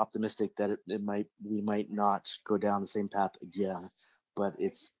cautiously optimistic that we might not go down the same path again, but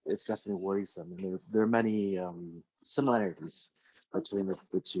it's definitely worrisome. And there are many similarities between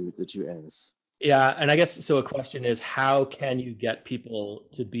the two eras. Yeah, and I guess so. A question is, how can you get people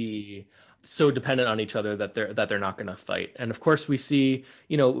to be so dependent on each other that they're not going to fight? And of course, we see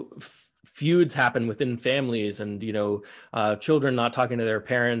feuds happen within families, and children not talking to their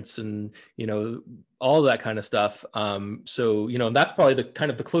parents, and all that kind of stuff. So that's probably the kind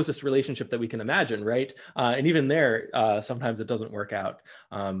of the closest relationship that we can imagine, right? And even there, sometimes it doesn't work out.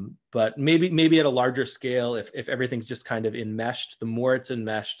 But maybe at a larger scale, if everything's just kind of enmeshed, the more it's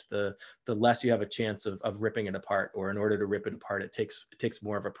enmeshed, the less you have a chance of ripping it apart. Or in order to rip it apart, it takes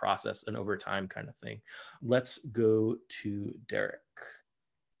more of a process, and over time kind of thing. Let's go to Derek.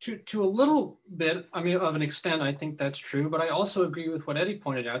 To a little bit, I mean, of an extent, I think that's true. But I also agree with what Eddie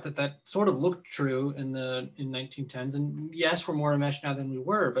pointed out, that sort of looked true in 1910s. And yes, we're more enmeshed now than we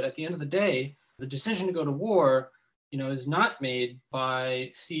were. But at the end of the day, the decision to go to war, is not made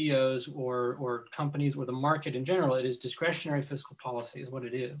by CEOs or companies or the market in general. It is discretionary fiscal policy is what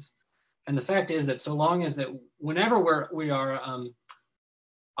it is. And the fact is that so long as that, whenever we are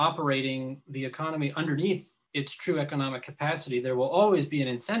operating the economy underneath its true economic capacity, there will always be an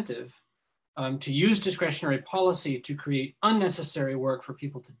incentive to use discretionary policy to create unnecessary work for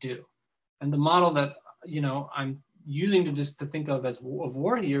people to do. And the model that I'm using to think of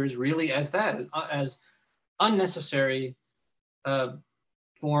war here is really as that, as unnecessary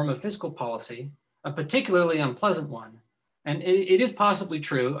form of fiscal policy, a particularly unpleasant one. And it is possibly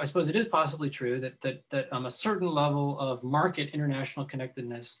true, I suppose it is possibly true that a certain level of market international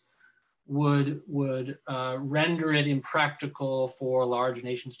connectedness would render it impractical for large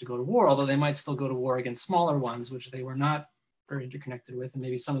nations to go to war, although they might still go to war against smaller ones, which they were not very interconnected with, and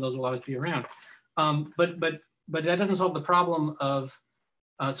maybe some of those will always be around. But that doesn't solve the problem of,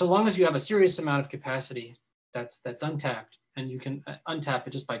 so long as you have a serious amount of capacity that's untapped, and you can untap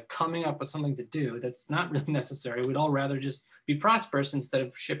it just by coming up with something to do that's not really necessary. We'd all rather just be prosperous instead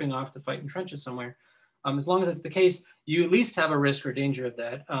of shipping off to fight in trenches somewhere. As long as that's the case, you at least have a risk or danger of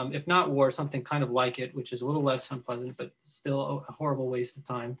that. If not war, something kind of like it, which is a little less unpleasant, but still a horrible waste of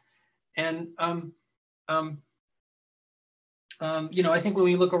time. And I think when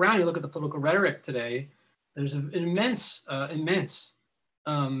we look around, you look at the political rhetoric today, there's an immense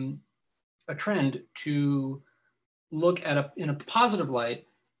a trend to look at in a positive light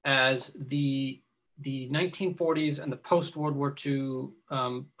as the 1940s and the post-World War II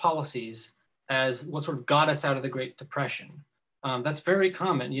policies as what sort of got us out of the Great Depression. That's very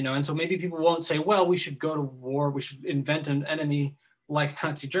common, and so maybe people won't say, well, we should go to war, we should invent an enemy like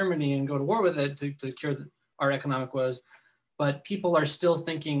Nazi Germany and go to war with it to cure our economic woes. But people are still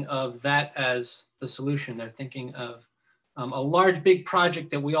thinking of that as the solution. They're thinking of a large, big project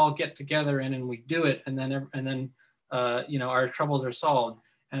that we all get together in and we do it, and then our troubles are solved.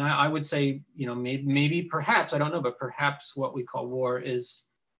 And I would say, maybe perhaps, I don't know, but perhaps what we call war is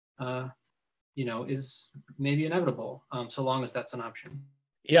maybe inevitable, so long as that's an option.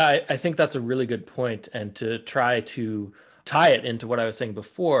 Yeah, I think that's a really good point. And to try to tie it into what I was saying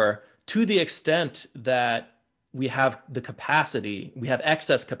before, to the extent that we have the capacity, we have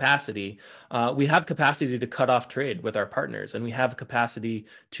excess capacity, we have capacity to cut off trade with our partners, and we have capacity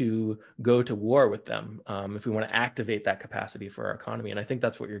to go to war with them if we want to activate that capacity for our economy. And I think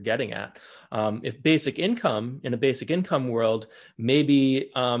that's what you're getting at. If basic income, in a basic income world,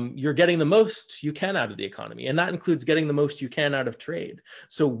 maybe you're getting the most you can out of the economy, and that includes getting the most you can out of trade.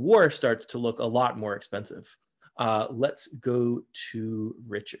 So war starts to look a lot more expensive. Let's go to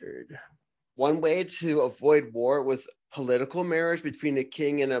Richard. One way to avoid war was political marriage between a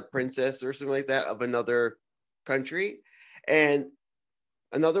king and a princess or something like that of another country. And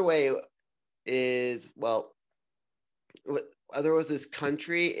another way is, well, there is a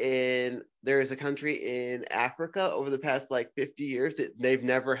country in Africa over the past 50 years that they've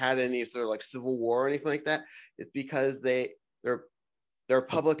never had any sort of civil war or anything like that. It's because their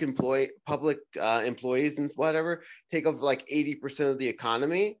public employees and whatever take up 80% of the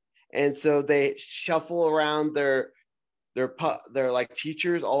economy. And so they shuffle around their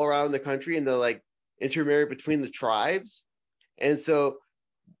teachers all around the country, and they're intermarry between the tribes. And so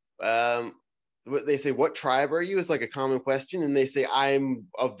they say, what tribe are you? It's a common question. And they say, I'm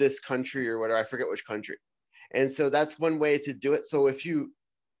of this country or whatever. I forget which country. And so that's one way to do it. So a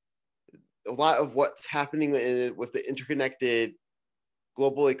lot of what's happening with the interconnected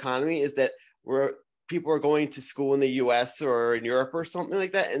global economy is that people are going to school in the US or in Europe or something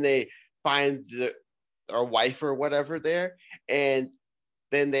like that, and they find our wife or whatever there, and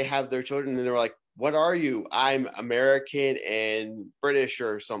then they have their children and they're like, what are you? I'm American and British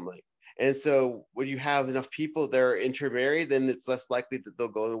or something. And so when you have enough people that are intermarried, then it's less likely that they'll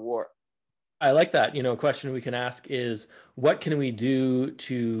go to war. I like that. A question we can ask is, what can we do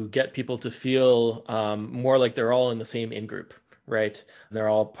to get people to feel more like they're all in the same in-group, right? They're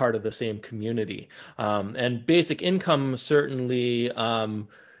all part of the same community. And basic income certainly,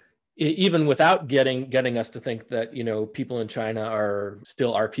 even without getting us to think that people in China are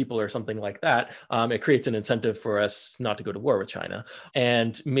still our people or something like that, it creates an incentive for us not to go to war with China.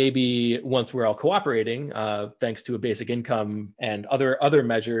 And maybe once we're all cooperating, thanks to a basic income and other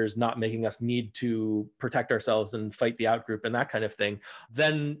measures not making us need to protect ourselves and fight the outgroup and that kind of thing,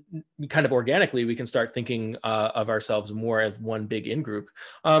 then kind of organically we can start thinking of ourselves more as one big in-group.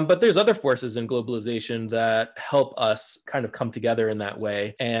 But there's other forces in globalization that help us kind of come together in that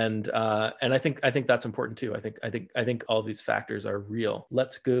way, and I think that's important too. I think all these factors are real.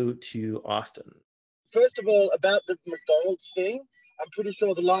 Let's go to Austin. First of all, about the McDonald's thing, I'm pretty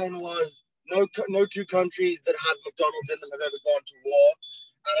sure the line was no two countries that have McDonald's in them have ever gone to war,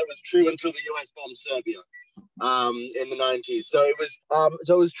 and it was true until the US bombed Serbia in the 90s. So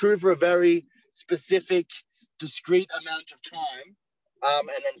it was true for a very specific, discrete amount of time,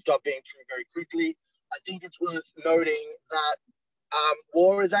 and then stopped being true very quickly. I think it's worth noting that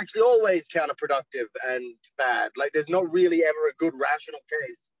war is actually always counterproductive and bad. Like, there's not really ever a good rational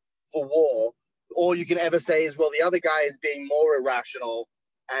case for war. All you can ever say is, well, the other guy is being more irrational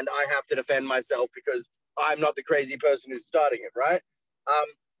and I have to defend myself because I'm not the crazy person who's starting it, right?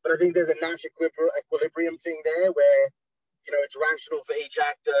 But I think there's a Nash equilibrium thing there where, it's rational for each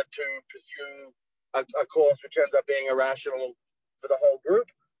actor to pursue a course which ends up being irrational for the whole group.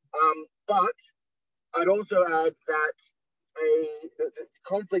 But I'd also add that the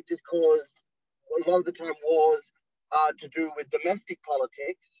conflict is caused, a lot of the time wars are to do with domestic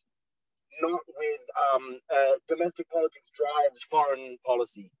politics, not with domestic politics drives foreign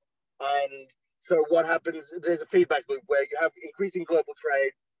policy. And so what happens, there's a feedback loop where you have increasing global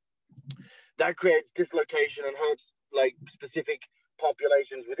trade that creates dislocation and hurts like specific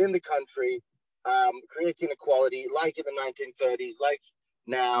populations within the country, creates inequality like in the 1930s, like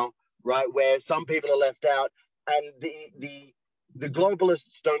now, right, where some people are left out. And the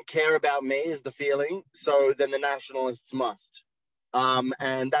globalists don't care about me is the feeling, so then the nationalists must.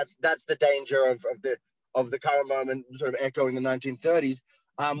 And that's the danger of the current moment, sort of echoing the 1930s,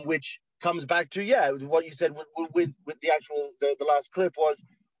 which comes back to what you said with the last clip was,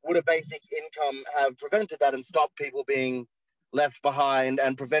 would a basic income have prevented that and stopped people being left behind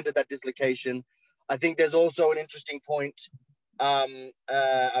and prevented that dislocation? I think there's also an interesting point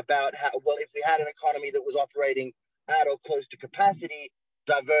about how, well, if we had an economy that was operating at or close to capacity,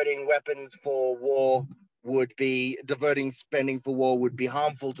 diverting spending for war would be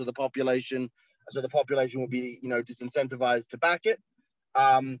harmful to the population. So the population would be, disincentivized to back it.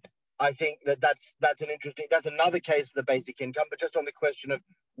 I think that's another case for the basic income. But just on the question of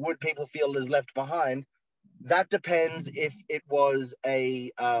would people feel as left behind, that depends if it was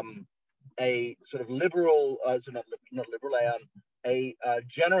a sort of liberal, a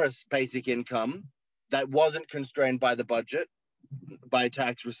generous basic income that wasn't constrained by the budget, by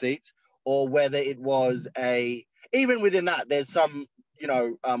tax receipts, or whether it was even within that, there's some,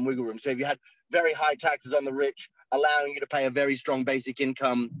 wiggle room. So if you had very high taxes on the rich, allowing you to pay a very strong basic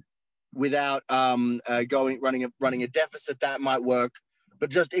income without running a deficit, that might work. But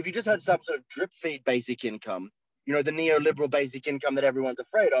just if you just had some sort of drip feed basic income, the neoliberal basic income that everyone's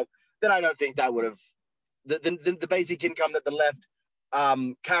afraid of, then I don't think that would have the basic income that the left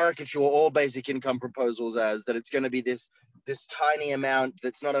caricature all basic income proposals as, that it's going to be this tiny amount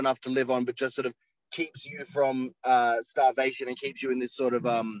that's not enough to live on, but just sort of keeps you from starvation and keeps you in this sort of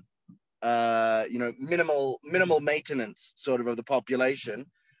minimal maintenance sort of the population.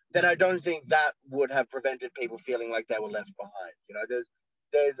 Then I don't think that would have prevented people feeling like they were left behind.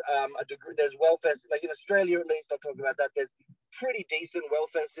 There's welfare, like in Australia at least, I'll talk about that. There's pretty decent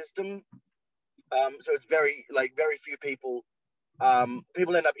welfare system. So it's very few people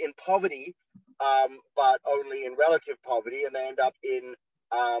end up in poverty, but only in relative poverty, and they end up in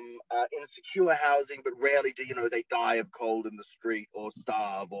insecure housing, but rarely do they die of cold in the street or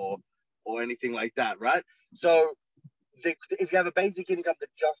starve or anything like that, right? So if you have a basic income that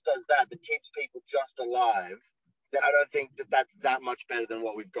just does that keeps people just alive, then I don't think that's that much better than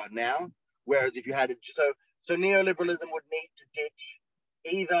what we've got now. Whereas if you had so neoliberalism would need to ditch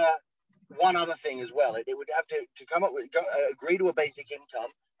either one other thing as well. It would have to come up with agree to a basic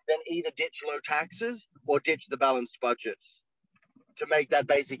income, then either ditch low taxes or ditch the balanced budgets to make that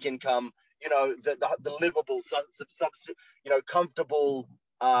basic income, the livable, comfortable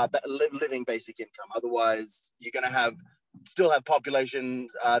living basic income. Otherwise, you're going to still have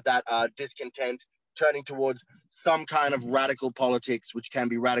populations that are discontent, turning towards some kind of radical politics, which can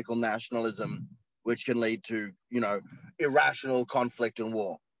be radical nationalism, which can lead to, irrational conflict and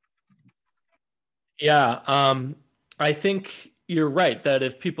war. Yeah, I think you're right that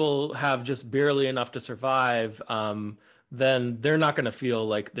if people have just barely enough to survive, then they're not going to feel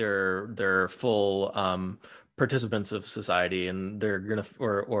like they're full participants of society, and they're gonna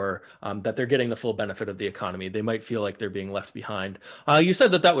or that they're getting the full benefit of the economy. They might feel like they're being left behind. You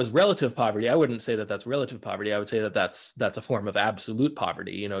said that was relative poverty. I wouldn't say that that's relative poverty. I would say that that's a form of absolute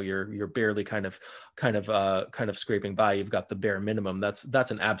poverty. You're barely kind of scraping by. You've got the bare minimum.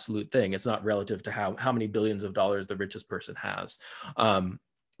 That's an absolute thing. It's not relative to how many billions of dollars the richest person has.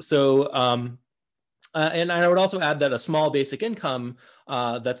 And I would also add that a small basic income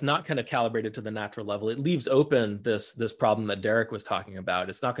that's not kind of calibrated to the natural level, it leaves open this problem that Derek was talking about.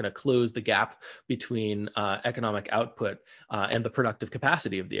 It's not going to close the gap between economic output and the productive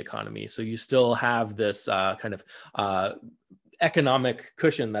capacity of the economy. So you still have this kind of economic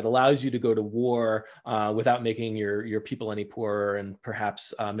cushion that allows you to go to war without making your people any poorer and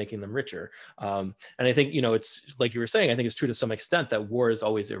perhaps making them richer. And I think, it's like you were saying, I think it's true to some extent that war is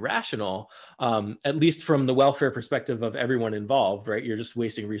always irrational, at least from the welfare perspective of everyone involved, right? You're just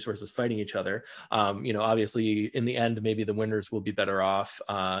wasting resources fighting each other. Obviously in the end, maybe the winners will be better off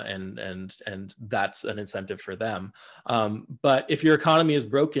and that's an incentive for them. But if your economy is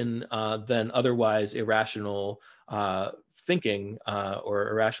broken, then otherwise irrational thinking or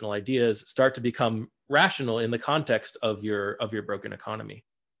irrational ideas start to become rational in the context of your broken economy.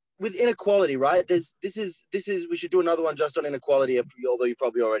 With inequality, right? This is we should do another one just on inequality, although you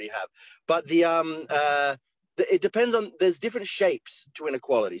probably already have. But it depends on, there's different shapes to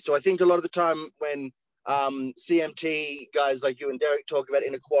inequality. So I think a lot of the time when CMT guys like you and Derek talk about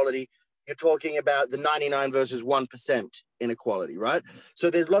inequality, you're talking about the 99 versus 1% inequality, right?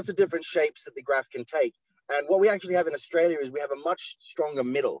 So there's lots of different shapes that the graph can take. And what we actually have in Australia is we have a much stronger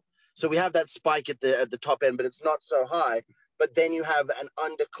middle. So we have that spike at the top end, but it's not so high. But then you have an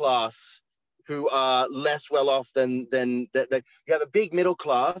underclass who are less well off than you have a big middle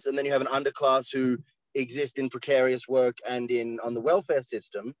class, and then you have an underclass who exist in precarious work and on the welfare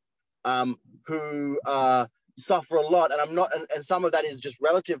system, who suffer a lot. And some of that is just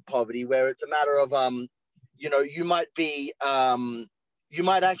relative poverty, where it's a matter of you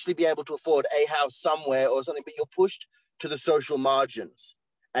might actually be able to afford a house somewhere or something, but you're pushed to the social margins,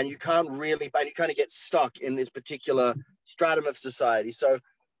 and you kind of get stuck in this particular stratum of society. So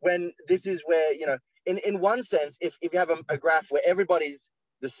when this is where, in one sense, if you have a graph where everybody's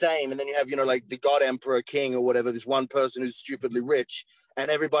the same, and then you have, like the God Emperor King or whatever, this one person who's stupidly rich and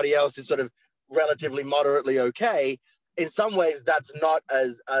everybody else is sort of relatively moderately okay, in some ways, that's not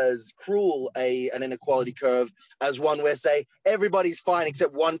as cruel an inequality curve as one where, say, everybody's fine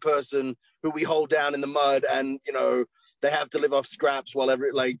except one person who we hold down in the mud, and they have to live off scraps while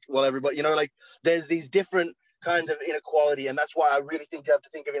everybody, there's these different kinds of inequality, and that's why I really think you have to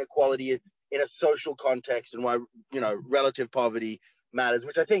think of inequality in a social context, and why relative poverty matters,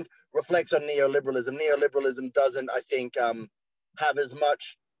 which I think reflects on neoliberalism. Neoliberalism doesn't, I think, have as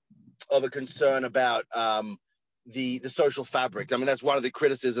much of a concern about the social fabric. I mean, that's one of the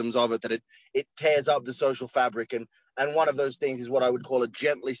criticisms of it, that it tears up the social fabric, and one of those things is what I would call a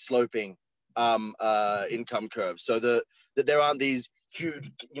gently sloping income curve, so that there aren't these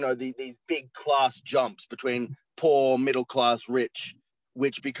huge, these big class jumps between poor, middle class, rich,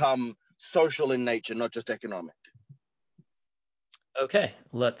 which become social in nature, not just economic. Okay,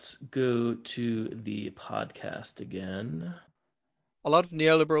 let's go to the podcast again. A lot of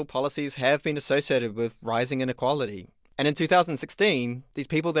neoliberal policies have been associated with rising inequality. And in 2016, these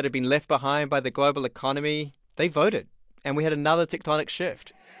people that had been left behind by the global economy, they voted. And we had another tectonic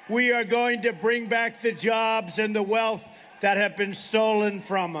shift. We are going to bring back the jobs and the wealth that have been stolen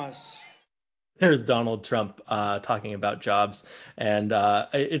from us. There's Donald Trump talking about jobs, and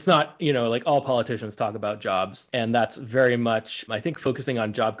it's not, like all politicians talk about jobs, and that's very much, I think, focusing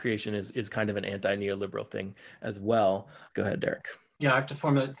on job creation is kind of an anti-neoliberal thing as well. Go ahead, Derek. Yeah, I have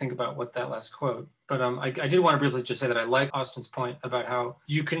to think about what that last quote. But I did want to briefly just say that I like Austin's point about how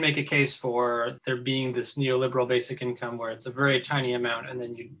you can make a case for there being this neoliberal basic income where it's a very tiny amount, and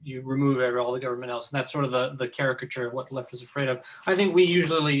then you remove all the government else. And that's sort of the caricature of what the left is afraid of. I think we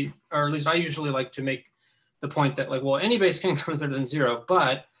usually, or at least I usually like to make the point that, like, well, any basic income is better than zero,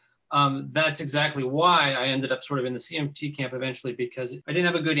 but That's exactly why I ended up sort of in the CMT camp eventually, because I didn't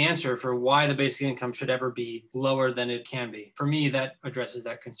have a good answer for why the basic income should ever be lower than it can be. For me, that addresses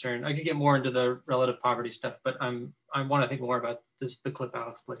that concern. I could get more into the relative poverty stuff, but I want to think more about the clip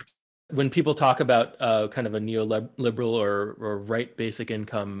Alex played. When people talk about kind of a neoliberal or right basic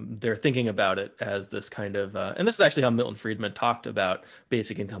income, they're thinking about it as this kind of, and this is actually how Milton Friedman talked about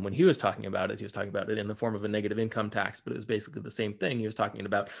basic income when he was talking about it. He was talking about it in the form of a negative income tax, but it was basically the same thing. He was talking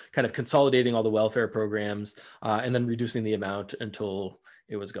about kind of consolidating all the welfare programs and then reducing the amount until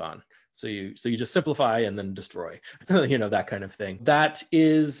it was gone. So you just simplify and then destroy, that kind of thing. That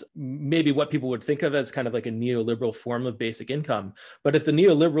is maybe what people would think of as kind of like a neoliberal form of basic income. But if the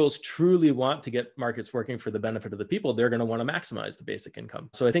neoliberals truly want to get markets working for the benefit of the people, they're going to want to maximize the basic income.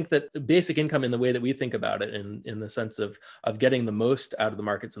 So I think that basic income, in the way that we think about it, in the sense of getting the most out of the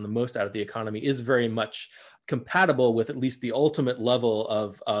markets and the most out of the economy, is very much compatible with at least the ultimate level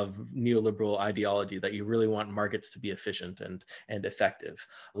of neoliberal ideology, that you really want markets to be efficient and effective.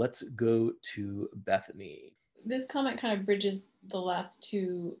 Let's go to Bethany. This comment kind of bridges the last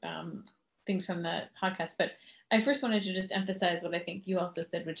two things from the podcast, but I first wanted to just emphasize what I think you also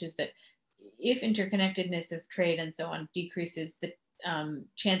said, which is that if interconnectedness of trade and so on decreases the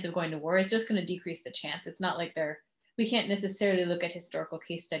chance of going to war, it's just going to decrease the chance. It's not like we can't necessarily look at historical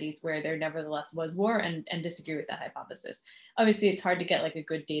case studies where there nevertheless was war and disagree with that hypothesis. Obviously, it's hard to get like a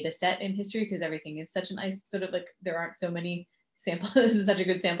good data set in history because everything is such an sort of like, there aren't so many samples. This is such a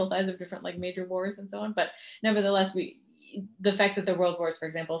good sample size of different like major wars and so on. But nevertheless, the fact that the world wars, for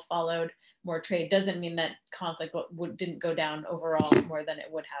example, followed more trade doesn't mean that conflict didn't go down overall more than it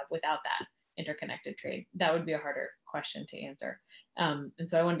would have without that interconnected trade. That would be a harder question to answer. And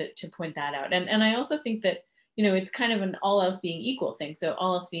so I wanted to point that out. And I also think that, it's kind of an all else being equal thing. So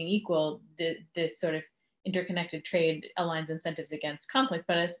all else being equal, this sort of interconnected trade aligns incentives against conflict.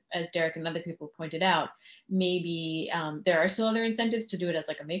 But as Derek and other people pointed out, maybe there are still other incentives to do it as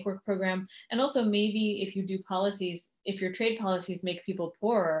like a make work program. And also maybe if you do policies, if your trade policies make people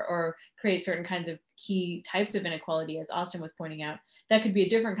poorer or create certain kinds of key types of inequality, as Austin was pointing out, that could be a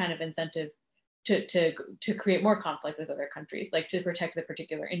different kind of incentive to create more conflict with other countries, like to protect the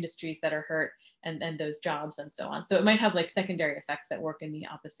particular industries that are hurt and those jobs and so on. So it might have like secondary effects that work in the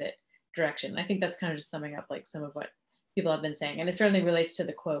opposite direction. I think that's kind of just summing up like some of what people have been saying. And it certainly relates to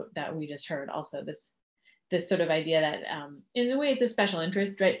the quote that we just heard also, this sort of idea that in a way it's a special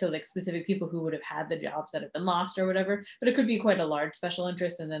interest, right? So like specific people who would have had the jobs that have been lost or whatever, but it could be quite a large special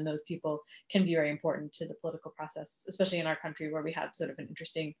interest. And then those people can be very important to the political process, especially in our country where we have sort of an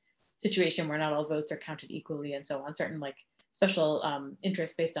interesting situation where not all votes are counted equally and so on. Certain like special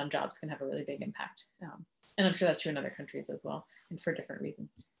interests based on jobs can have a really big impact. And I'm sure that's true in other countries as well, and for different reasons.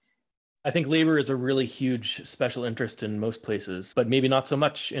 I think labor is a really huge special interest in most places, but maybe not so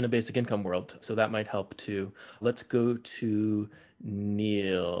much in a basic income world. So that might help too. Let's go to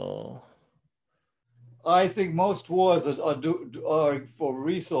Neil. I think most wars are for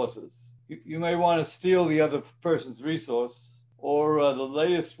resources. You may want to steal the other person's resource, or the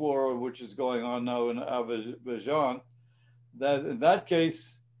latest war, which is going on now in Azerbaijan, that in that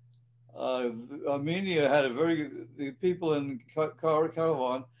case, Armenia had the people in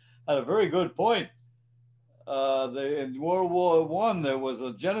Karavan had a very good point. In World War I, there was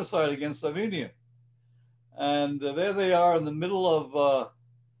a genocide against Armenia. And there they are in the middle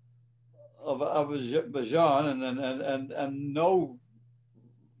of Azerbaijan and no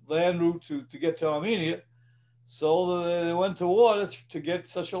land route to get to Armenia. So they went to war to get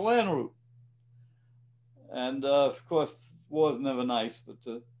such a land route. And of course, war is never nice, but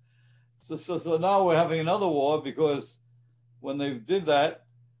so now we're having another war because when they did that,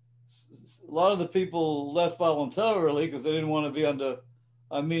 a lot of the people left voluntarily because they didn't want to be under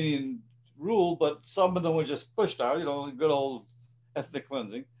Armenian rule, but some of them were just pushed out, good old ethnic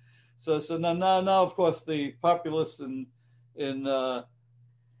cleansing. So now of course the populace in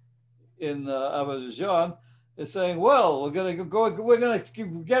Azerbaijan is saying, well, we're gonna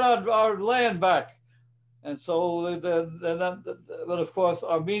get our land back, and so but of course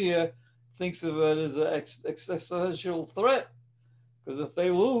Armenia thinks of it as an existential threat, because if they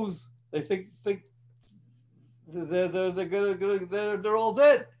lose, they think they're all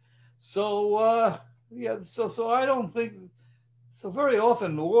dead. So so I don't think so. Very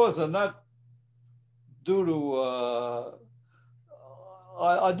often wars are not due to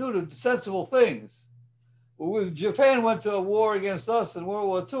sensible things. Japan went to a war against us in World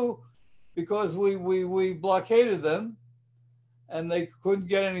War II because we blockaded them, and they couldn't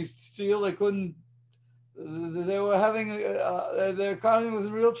get any steel. They couldn't. They were having their economy was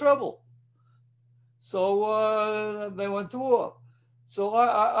in real trouble, so they went to war. So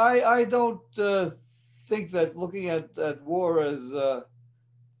I don't think that looking at war as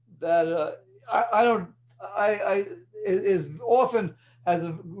that it is often has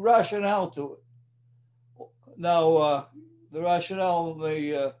a rationale to it. Now the rationale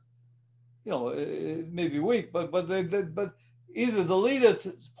may it may be weak, but either the leader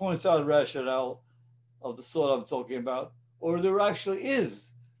points out a rationale of the sort I'm talking about, or there actually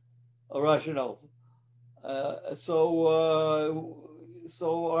is a rationale. So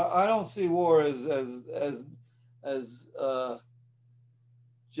I don't see war as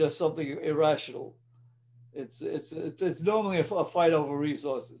just something irrational. It's normally a fight over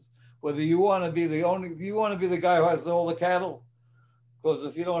resources. Whether you want to be the guy who has all the cattle, because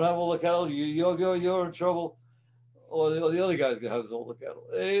if you don't have all the cattle, you're in trouble, or the other guy's gonna have all the cattle.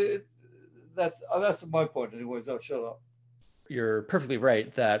 That's my point, anyways. I'll shut up. You're perfectly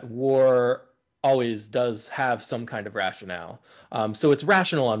right that war always does have some kind of rationale. So it's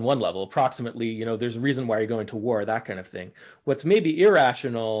rational on one level, approximately, there's a reason why you're going to war, that kind of thing. What's maybe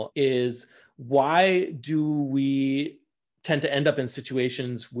irrational is why do we tend to end up in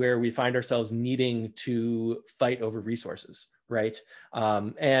situations where we find ourselves needing to fight over resources, right?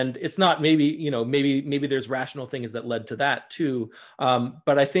 And it's not maybe there's rational things that led to that too.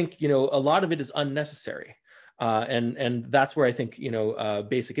 But I think, a lot of it is unnecessary. And that's where I think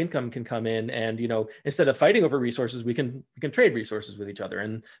basic income can come in, and instead of fighting over resources, we can trade resources with each other,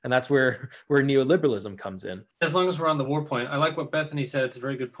 and that's where neoliberalism comes in. As long as we're on the war point, I like what Bethany said. It's a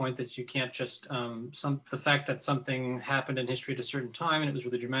very good point that you can't just the fact that something happened in history at a certain time and it was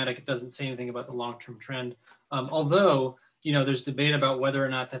really dramatic, it doesn't say anything about the long-term trend. Although there's debate about whether or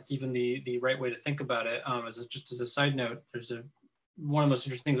not that's even the right way to think about it. Just as a side note, one of the most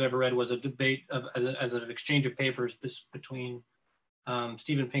interesting things I ever read was a debate as an exchange of papers between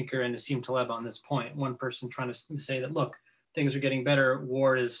Steven Pinker and Nassim Taleb on this point. One person trying to say that, look, things are getting better,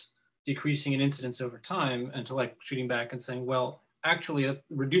 war is decreasing in incidence over time, and Taleb shooting back and saying, well, actually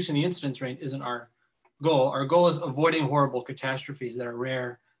reducing the incidence rate isn't our goal. Our goal is avoiding horrible catastrophes that are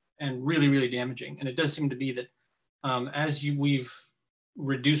rare and really, really damaging. And it does seem to be that we've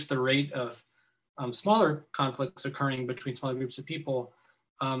reduced the rate of smaller conflicts occurring between smaller groups of people,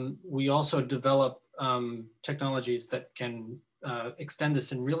 we also develop technologies that can extend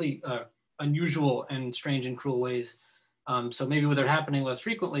this in really unusual and strange and cruel ways. So maybe they're happening less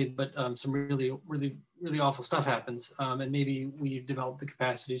frequently, but some really, really, really awful stuff happens. And maybe we develop the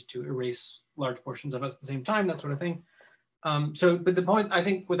capacities to erase large portions of us at the same time, that sort of thing. But the point, I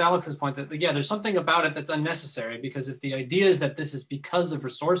think with Alex's point that, yeah, there's something about it that's unnecessary, because if the idea is that this is because of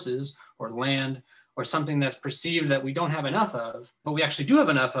resources or land or something that's perceived that we don't have enough of, but we actually do have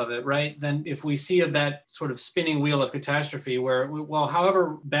enough of it, right? Then if we see that sort of spinning wheel of catastrophe where,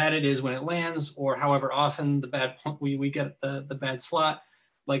 however bad it is when it lands, or however often we get the bad slot,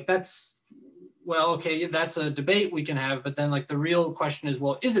 like that's, well, okay, that's a debate we can have, but then like the real question is,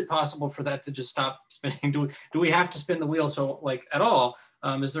 well, is it possible for that to just stop spinning? Do we have to spin the wheel so like at all?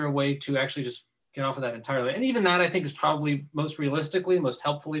 Is there a way to actually just get off of that entirely? And even that I think is probably most realistically, most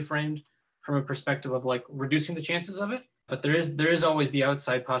helpfully framed from a perspective of like reducing the chances of it. But there is always the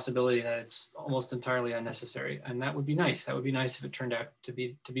outside possibility that it's almost entirely unnecessary. And that would be nice. That would be nice if it turned out to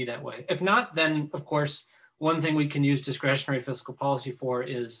be that way. If not, then of course, one thing we can use discretionary fiscal policy for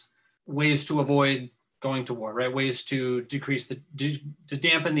is ways to avoid going to war, right? Ways to decrease to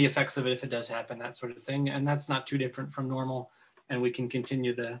dampen the effects of it if it does happen, that sort of thing. And that's not too different from normal. And we can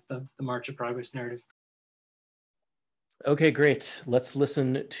continue the March of Progress narrative. Okay, great. Let's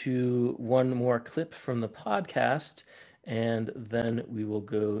listen to one more clip from the podcast, and then we will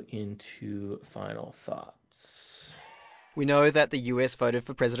go into final thoughts. We know that the US voted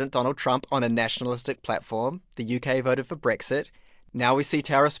for President Donald Trump on a nationalistic platform. The UK voted for Brexit. Now we see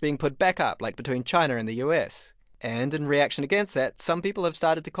tariffs being put back up, like between China and the US. And in reaction against that, some people have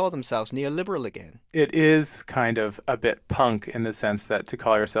started to call themselves neoliberal again. It is kind of a bit punk in the sense that to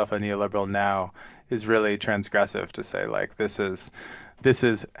call yourself a neoliberal now is really transgressive, to say like this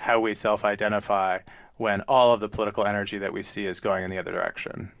is how we self-identify when all of the political energy that we see is going in the other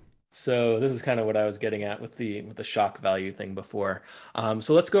direction. So this is kind of what I was getting at with the shock value thing before.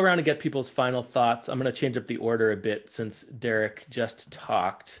 So let's go around and get people's final thoughts. I'm going to change up the order a bit since Derek just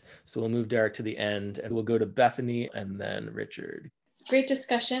talked. So we'll move Derek to the end, and we'll go to Bethany and then Richard. Great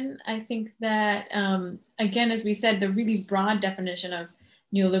discussion. I think that, again, as we said, the really broad definition of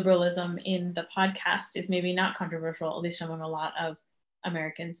neoliberalism in the podcast is maybe not controversial, at least among a lot of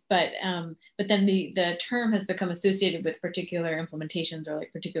Americans, but then the term has become associated with particular implementations or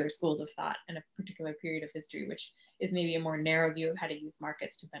like particular schools of thought in a particular period of history, which is maybe a more narrow view of how to use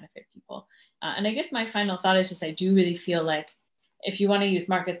markets to benefit people. And I guess my final thought is just I do really feel like if you want to use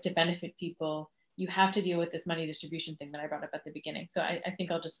markets to benefit people, you have to deal with this money distribution thing that I brought up at the beginning. So I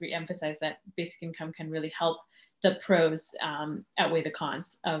think I'll just re-emphasize that basic income can really help the pros outweigh the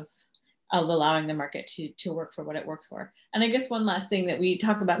cons of allowing the market to work for what it works for. And I guess one last thing that we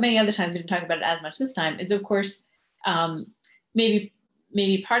talk about many other times, we didn't talk about it as much this time, is of course,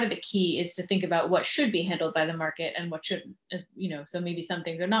 maybe part of the key is to think about what should be handled by the market and what shouldn't, so maybe some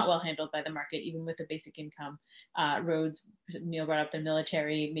things are not well handled by the market, even with the basic income, roads, Neil brought up the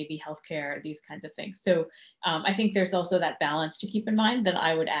military, maybe healthcare, these kinds of things. So I think there's also that balance to keep in mind that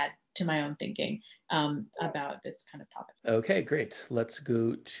I would add to my own thinking about this kind of topic. Okay, great. Let's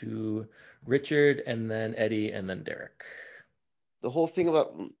go to Richard and then Eddie and then Derek. The whole thing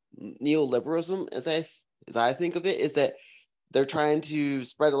about neoliberalism, as I think of it, is that they're trying to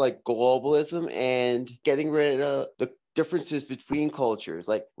spread like globalism and getting rid of the differences between cultures.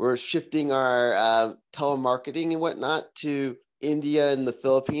 Like we're shifting our telemarketing and whatnot to India and the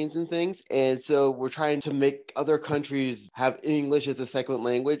Philippines and things. And so we're trying to make other countries have English as a second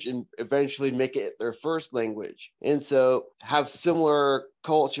language and eventually make it their first language. And so have similar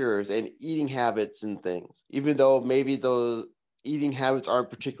cultures and eating habits and things, even though maybe those eating habits aren't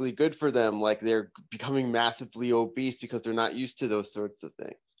particularly good for them, like they're becoming massively obese because they're not used to those sorts of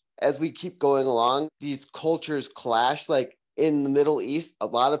things. As we keep going along, these cultures clash. Like in the Middle East, a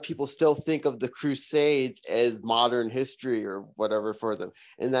lot of people still think of the Crusades as modern history or whatever for them.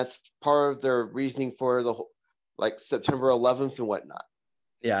 And that's part of their reasoning for the like September 11th and whatnot.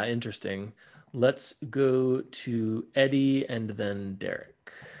 Yeah, interesting. Let's go to Eddie and then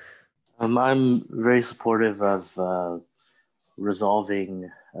Derek. I'm very supportive of resolving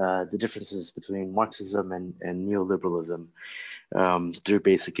the differences between Marxism and neoliberalism through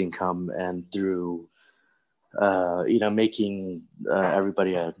basic income and through making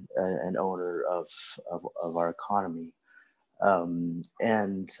everybody an owner of our economy.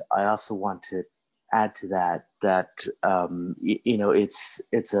 And I also want to add to that it's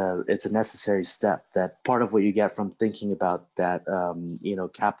a necessary step. That part of what you get from thinking about that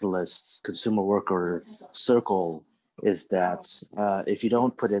capitalist consumer worker circle is that if you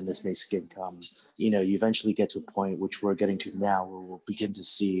don't put in this basic income, you eventually get to a point which we're getting to now where we'll begin to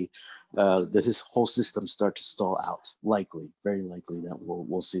see this whole system start to stall out. Very likely that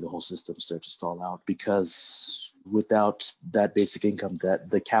we'll see the whole system start to stall out, because without that basic income,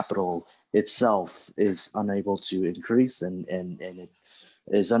 that the capital itself is unable to increase and it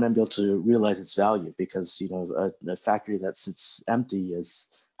is unable to realize its value, because a factory that sits empty is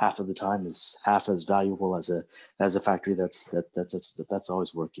half of the time is half as valuable as a factory that's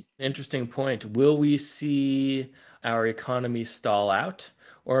always working. Interesting point. Will we see our economy stall out?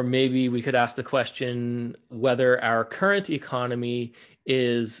 Or maybe we could ask the question whether our current economy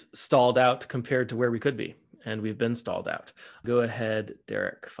is stalled out compared to where we could be, and we've been stalled out. Go ahead,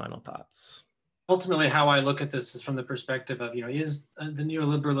 Derek, final thoughts. Ultimately, how I look at this is from the perspective of, is the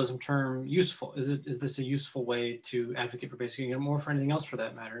neoliberalism term useful? Is this a useful way to advocate for basic income, or for anything else for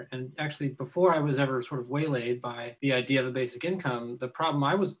that matter? And actually, before I was ever sort of waylaid by the idea of a basic income, the problem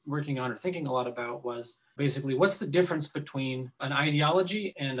I was working on or thinking a lot about was basically, what's the difference between an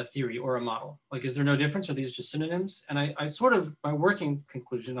ideology and a theory or a model? Like, is there no difference? Are these just synonyms? And I sort of, my working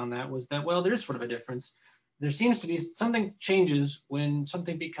conclusion on that was that, well, there is sort of a difference. There seems to be something changes when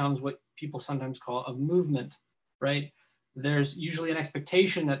something becomes what people sometimes call a movement, right? There's usually an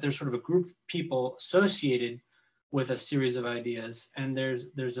expectation that there's sort of a group of people associated with a series of ideas, and there's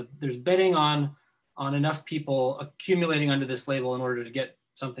betting on enough people accumulating under this label in order to get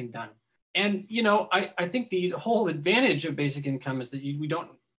something done. And I think the whole advantage of basic income is that you don't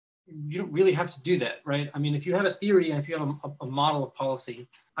really have to do that, right? I mean, if you have a theory and if you have a model of policy,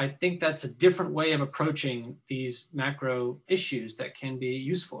 I think that's a different way of approaching these macro issues that can be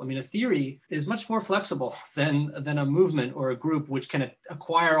useful. I mean, a theory is much more flexible than a movement or a group, which can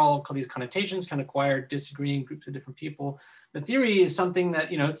acquire all these connotations, can acquire disagreeing groups of different people. The theory is something that,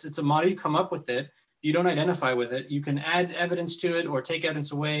 it's a model, you come up with it, you don't identify with it, you can add evidence to it or take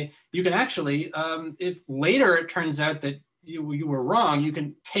evidence away. You can actually, if later it turns out that you were wrong, you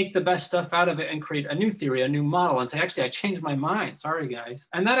can take the best stuff out of it and create a new theory, a new model, and say, actually, I changed my mind. Sorry, guys.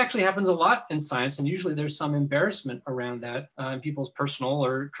 And that actually happens a lot in science. And usually there's some embarrassment around that in people's personal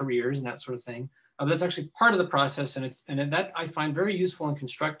or careers and that sort of thing. But that's actually part of the process. And that I find very useful and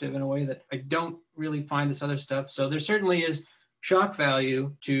constructive in a way that I don't really find this other stuff. So there certainly is shock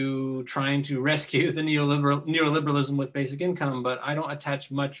value to trying to rescue the neoliberalism with basic income, but I don't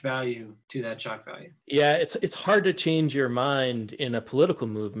attach much value to that shock value. Yeah, it's hard to change your mind in a political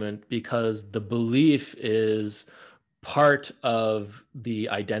movement because the belief is part of the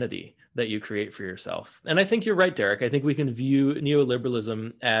identity that you create for yourself. And I think you're right, Derek. I think we can view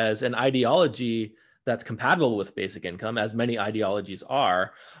neoliberalism as an ideology that's compatible with basic income, as many ideologies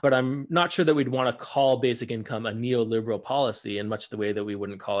are. But I'm not sure that we'd want to call basic income a neoliberal policy in much the way that we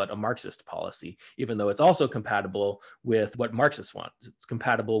wouldn't call it a Marxist policy, even though it's also compatible with what Marxists want. It's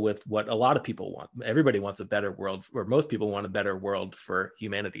compatible with what a lot of people want. Everybody wants a better world, or most people want a better world for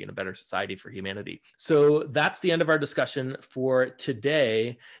humanity and a better society for humanity. So that's the end of our discussion for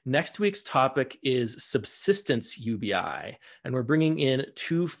today. Next week's topic is subsistence UBI, and we're bringing in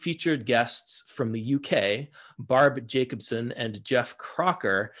two featured guests from the UK, Barb Jacobson and Jeff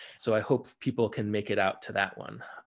Crocker. So I hope people can make it out to that one.